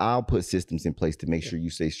 I'll put systems in place to make sure you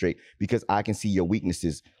stay straight because I can see your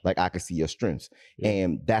weaknesses like I can see your strengths. Yeah.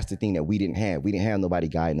 And that's the thing that we didn't have. We didn't have nobody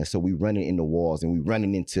guiding us. So we running into walls and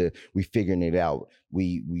we figuring it out.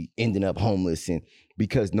 We ending up homeless and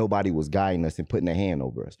because nobody was guiding us and putting a hand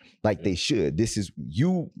over us like they should.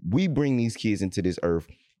 We bring these kids into this earth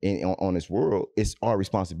and on this world. It's our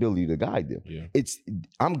responsibility to guide them. Yeah.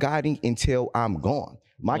 I'm guiding until I'm gone.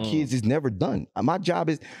 My kids is never done. My job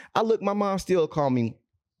is, my mom still call me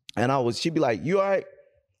and she'd be like, you all right?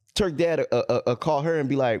 Turk dad call her and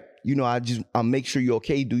be like, I'll make sure you're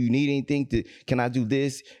okay. Do you need anything? Can I do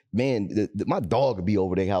this? Man, my dog would be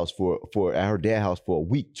over their house at her dad's house for a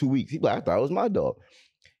week, 2 weeks. He'd be like, I thought it was my dog.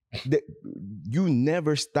 You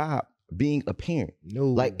never stop being a parent. No.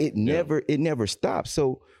 Like it never stops.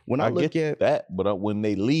 So when I look get at that, but when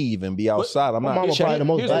they leave and be outside, I'm my not mama probably the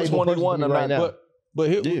most here's what's valuable person to 21 me and right I'm now. But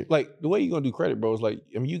here, Yeah. like the way you're gonna do credit, bro, is like,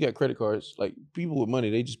 I mean, you got credit cards. Like people with money,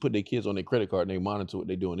 they just put their kids on their credit card and they monitor what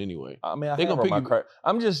they're doing anyway. I mean, I They have gonna on pick my you- credit.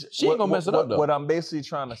 I'm just. She ain't gonna mess it up, though. What I'm basically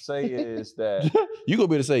trying to say is that You gonna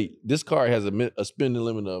be able to say this card has a spending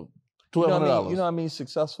limit of you know what I $1,200. mean? You know what I mean?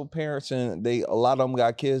 Successful parents and a lot of them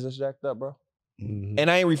got kids that's jacked up, bro. Mhm. And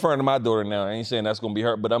I ain't referring to my daughter now. I ain't saying that's gonna be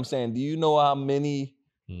her, but I'm saying, do you know how many?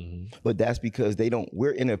 Mhm. But that's because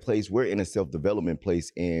we're in a self-development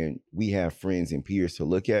place and we have friends and peers to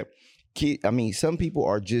look at. Some people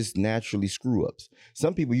are just naturally screw ups.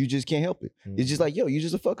 Some people you just can't help it. It's just like, yo, you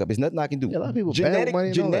just a fuck up. It's nothing I can do. Yeah, a lot of people bad with money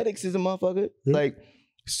and all that. Genetics is a motherfucker. Yeah. Like,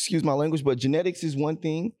 excuse my language, but genetics is one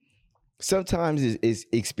thing. Sometimes it's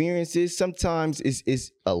experiences. Sometimes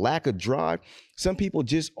it's a lack of drive. Some people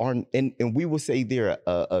just aren't, and we will say they're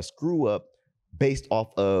a screw up based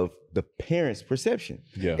off of the parents' perception.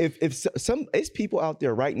 Yeah. It's people out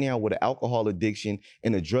there right now with an alcohol addiction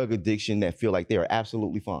and a drug addiction that feel like they are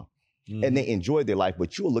absolutely fine and they enjoy their life,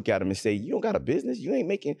 but you'll look at them and say, you don't got a business. You ain't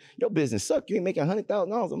making, your business suck. You ain't making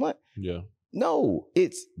 $100,000 a month. Yeah. No,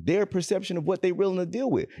 it's their perception of what they're willing to deal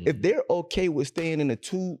with. If they're okay with staying in a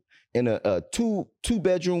two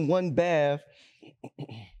bedroom, 1 bath,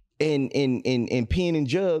 and peeing in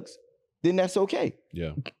jugs, then that's okay.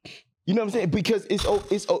 Yeah. You know what I'm saying? Because it's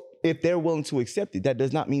if they're willing to accept it, that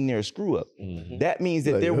does not mean they're a screw up. That means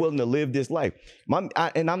that they're willing to live this life.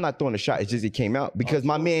 And I'm not throwing a shot. It's just it came out because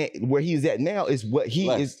my man, where he's at now, is what he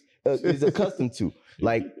is accustomed to.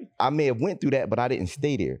 Like I may have went through that, but I didn't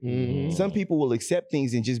stay there. Some people will accept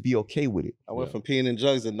things and just be okay with it. I went from peeing in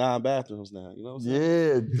jugs to 9 bathrooms now. You know what I'm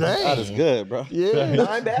saying? Yeah, dang. God is good, bro. Yeah.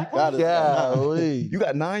 9 bathrooms? God is Golly. You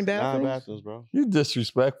got 9 bathrooms? 9 bathrooms, bro. You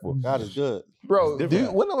disrespectful. God is good. Bro,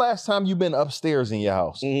 different. when the last time you been upstairs in your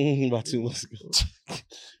house? About 2 months ago.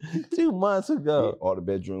 2 months ago. All the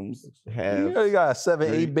bedrooms You have. know, you got a 7,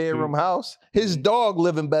 3, 8 bedroom house. His dog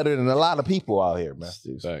living better than a lot of people out here, man.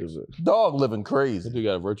 Facts. Dog living That crazy. dude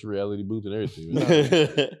got a virtual reality booth and everything.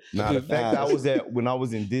 Man. Nah, the fact I was at when I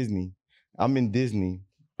was in Disney, I'm in Disney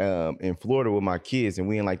in Florida with my kids, and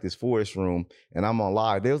we in like this forest room, and I'm on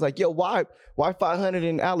live. They was like, "Yo, why 500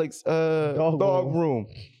 in Alex dog room?"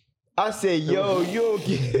 I said, "Yo, you'll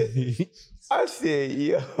get." I said,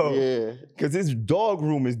 "Yo," Yeah. because his dog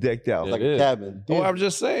room is decked out. Yeah. Like It a is. cabin. Oh, I'm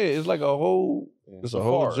just saying, it's like a whole, it's a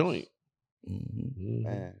whole forest. joint. Mhm.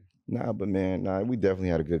 Man. Nah, but man, we definitely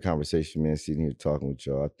had a good conversation, man. Sitting here talking with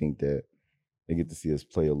y'all, I think that they get to see us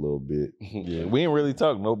play a little bit. Yeah, we ain't really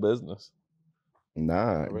talk no business.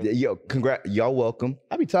 Nah, Really? yo, y'all welcome.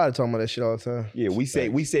 I be tired of talking about that shit all the time. Yeah, we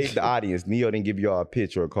saved the audience. Neo didn't give y'all a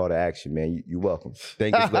pitch or a call to action, man. You welcome.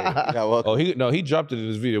 Thank us later. Yeah, welcome. Oh, he dropped it in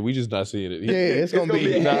his video. We just not seeing it. Yeah, it's gonna be.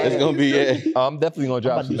 It's gonna be I'm definitely gonna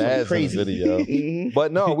drop about to some do something ads in crazy. the video. Mhm.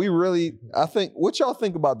 But no, we really, I think, what y'all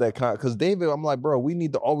think about that kind? Because David, I'm like, bro, we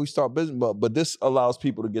need to always start business, but this allows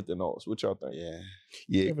people to get to know us. What y'all think? Yeah.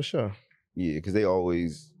 Yeah, Yeah, for sure. yeah, because they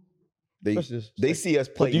always Especially this- they see us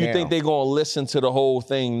play. But do you now. think they're gonna listen to the whole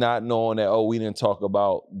thing, not knowing that, oh, we didn't talk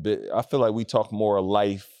about I feel like we talk more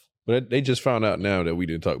life. But they just found out now that we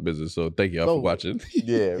didn't talk business. So thank y'all Oh. for watching.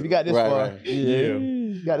 Yeah. If you got this Right, far, right.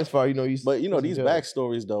 you got this far, you know you. But supposed these to judge.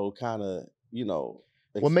 backstories though kind of,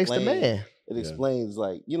 What makes the explain- man? It explains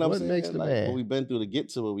like, you know what I'm What saying? makes the like, man? what we've been through to get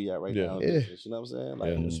to where we at right Yeah. now. in Yeah. business, you know what I'm saying?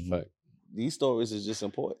 Like Yeah, that's a fact. these stories is just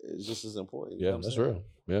important. It's just as important. you know Yeah, what I'm that's saying? real.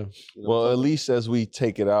 Yeah. You know, Well, at so- least as we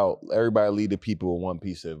take it out, everybody leave the people with one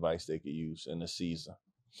piece of advice they could use in the season.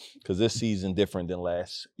 Because this season different than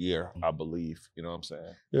last year, I believe. You know what I'm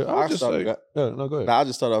saying? Yeah, I I'll just started- say. No, go ahead. I'll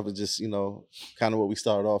just start off with just, kind of what we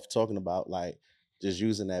started off talking about, like just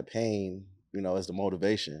using that pain, as the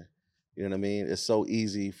motivation. You know what I mean? It's so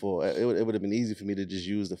easy it would have been easy for me to just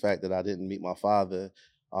use the fact that I didn't meet my father,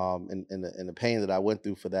 and the pain that I went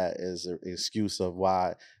through for that as an excuse of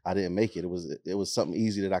why I didn't make it. It was something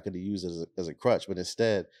easy that I could use as a crutch, but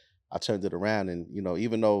instead I turned it around, and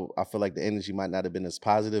even though I feel like the energy might not have been as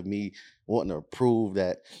positive, me wanting to prove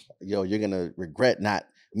that you're gonna regret not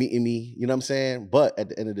meeting me, you know what I'm saying? But at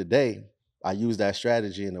the end of the day, I used that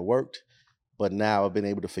strategy and it worked. But now I've been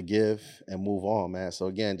able to forgive and move on, man. So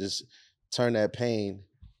again, just turn that pain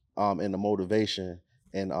into motivation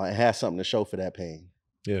and have something to show for that pain.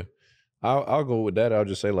 Yeah. I'll go with that. I'll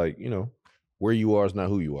just say, like, where you are is not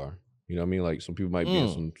who you are. You know what I mean? Like, some people might be in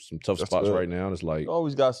some tough That's spots good. right now. And it's like, You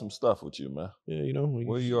always got some stuff with you, man. yeah,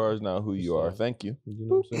 Where you are is not who you are. Thank you. You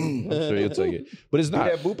know what I'm saying? I'm sure you'll take it. But it's Do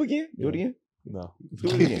not. that boop again? Do it again. No. Do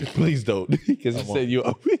it again. Please don't. Because you I'm said you.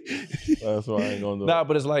 That's why I ain't gonna do Nah, it.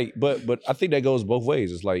 but it's like, but I think that goes both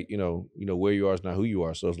ways. It's like, where you are is not who you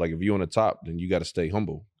are. So it's like, if you're on the top, then you got to stay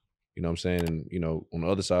humble. You know what I'm saying? And, on the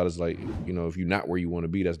other side, it's like, if you're not where you want to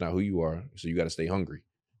be, that's not who you are. So you got to stay hungry.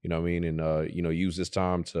 You know what I mean? And, use this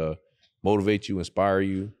time to motivate you, inspire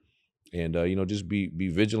you, and, just be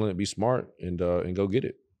vigilant, be smart, and go get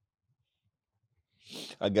it.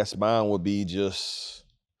 I guess mine would be just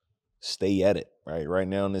stay at it, right? Right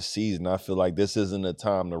now in this season, I feel like this isn't a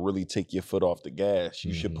time to really take your foot off the gas.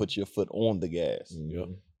 You should Mhm. put your foot on the gas. Yep.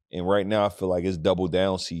 And right now, I feel like it's double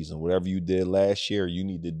down season. Whatever you did last year, you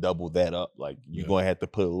need to double that up. Like, you're Yeah. going to have to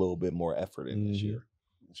put a little bit more effort in this Mhm. year.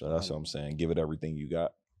 So that's what I'm saying. Give it everything you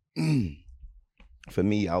got. For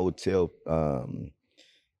me, I would tell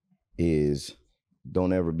is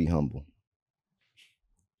don't ever be humble.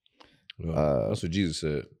 Well, that's what Jesus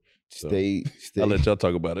said. So, Stay. I'll let y'all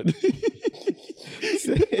talk about it.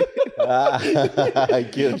 I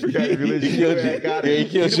killed you. He killed you. Yeah, he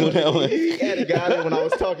killed you on that one. He had got it when I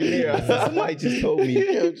was talking there. I said, somebody just told me.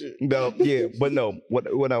 No, yeah, but no.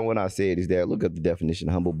 What I said is that look up the definition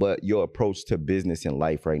of humble. But your approach to business and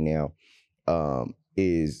life right now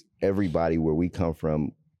is everybody where we come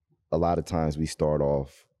from. A lot of times we start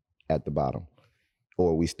off at the bottom,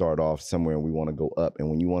 or we start off somewhere and we want to go up. And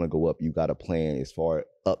when you want to go up, you got to plan as far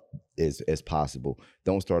up as possible.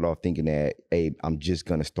 Don't start off thinking that, hey, I'm just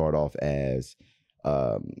going to start off as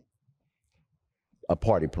a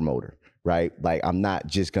party promoter, right? Like, I'm not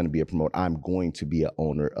just going to be a promoter. I'm going to be an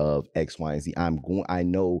owner of X, Y, and Z. I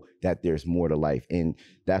know that there's more to life. And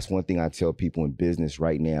that's one thing I tell people in business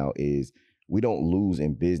right now is we don't lose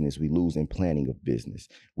in business. We lose in planning of business.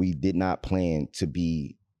 We did not plan to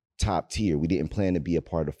be top tier. We didn't plan to be a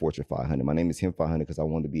part of Fortune 500. My name is Him 500 because I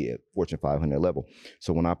wanted to be at Fortune 500 level.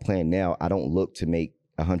 So when I plan now, I don't look to make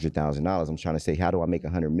 $100,000. I'm trying to say, how do I make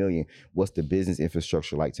 100 million? What's the business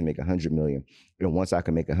infrastructure like to make 100 million? And once I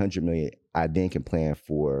can make 100 million, I then can plan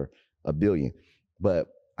for $1 billion. But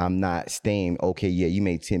I'm not staying, okay, yeah, you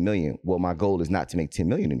made 10 million. Well, my goal is not to make 10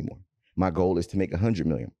 million anymore. My goal is to make 100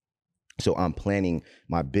 million. So I'm planning,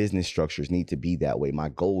 my business structures need to be that way. My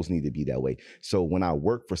goals need to be that way. So when I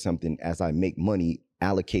work for something, as I make money,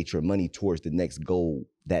 allocate your money towards the next goal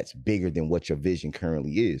that's bigger than what your vision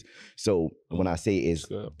currently is. So when I say is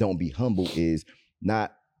don't be humble, is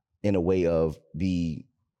not in a way of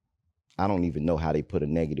I don't even know how they put a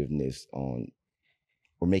negativeness on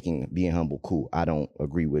or making being humble cool. I don't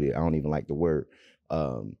agree with it. I don't even like the word.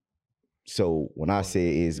 So when I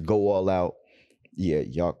say is go all out, yeah,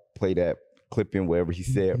 y'all play that clip in wherever he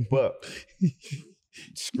said, but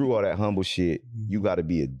screw all that humble shit. You got to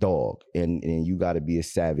be a dog and you got to be a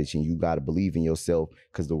savage and you got to believe in yourself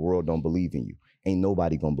because the world don't believe in you. Ain't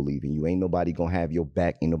nobody gonna believe in you. Ain't nobody gonna have your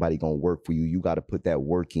back. Ain't nobody gonna work for you. You got to put that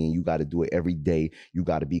work in. You got to do it every day. You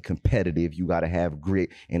got to be competitive. You got to have grit.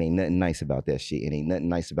 And ain't nothing nice about that shit. And ain't nothing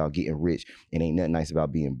nice about getting rich. And ain't nothing nice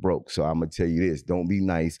about being broke. So I'm gonna tell you this: don't be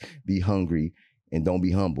nice, be hungry, and don't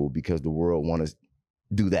be humble because the world want to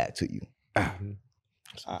do that to you. If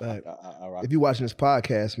you're watching this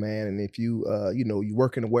podcast, man, and if you you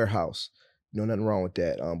work in a warehouse, nothing wrong with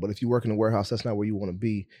that. But if you work in a warehouse, that's not where you want to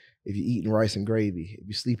be. If you're eating rice and gravy, if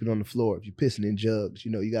you're sleeping on the floor, if you're pissing in jugs,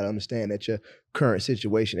 you got to understand that your current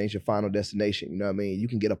situation ain't your final destination. You know what I mean? You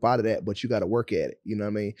can get up out of that, but you got to work at it. You know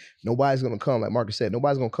what I mean? Nobody's going to come, like Marcus said,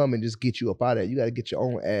 nobody's going to come and just get you up out of that. You got to get your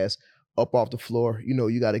own ass up off the floor.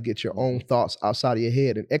 You got to get your own thoughts outside of your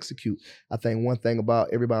head and execute. I think one thing about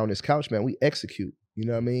everybody on this couch, man, we execute. You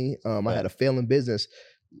know what I mean? I had a failing business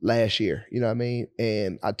last year, you know what I mean?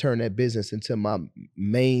 And I turned that business into my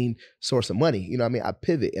main source of money. You know what I mean? I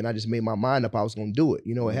pivot and I just made my mind up I was going to do it.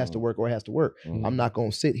 It has to work or it has to work. I'm not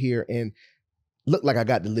going to sit here and look like I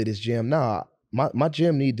got the littest gym. Nah, my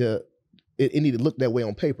gym need to look that way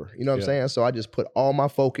on paper. You know what I'm saying? So I just put all my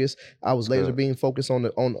focus. I was laser beam focused on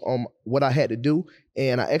what I had to do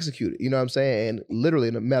and I executed. You know what I'm saying? And literally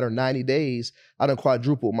in a matter of 90 days, I done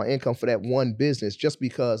quadrupled my income for that one business just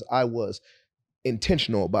because I was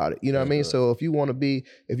intentional about it. You know what I mean? So if you want to be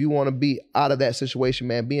out of that situation,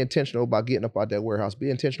 man, be intentional about getting up out that warehouse. Be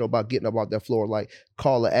intentional about getting up out that floor, like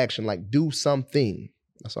call to action, like do something.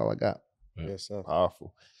 That's all I got. Yes, sir.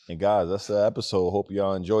 Powerful. And guys, that's the episode. Hope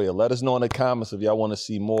y'all enjoy it. Let us know in the comments if y'all want to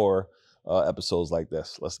see more episodes like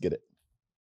this. Let's get it.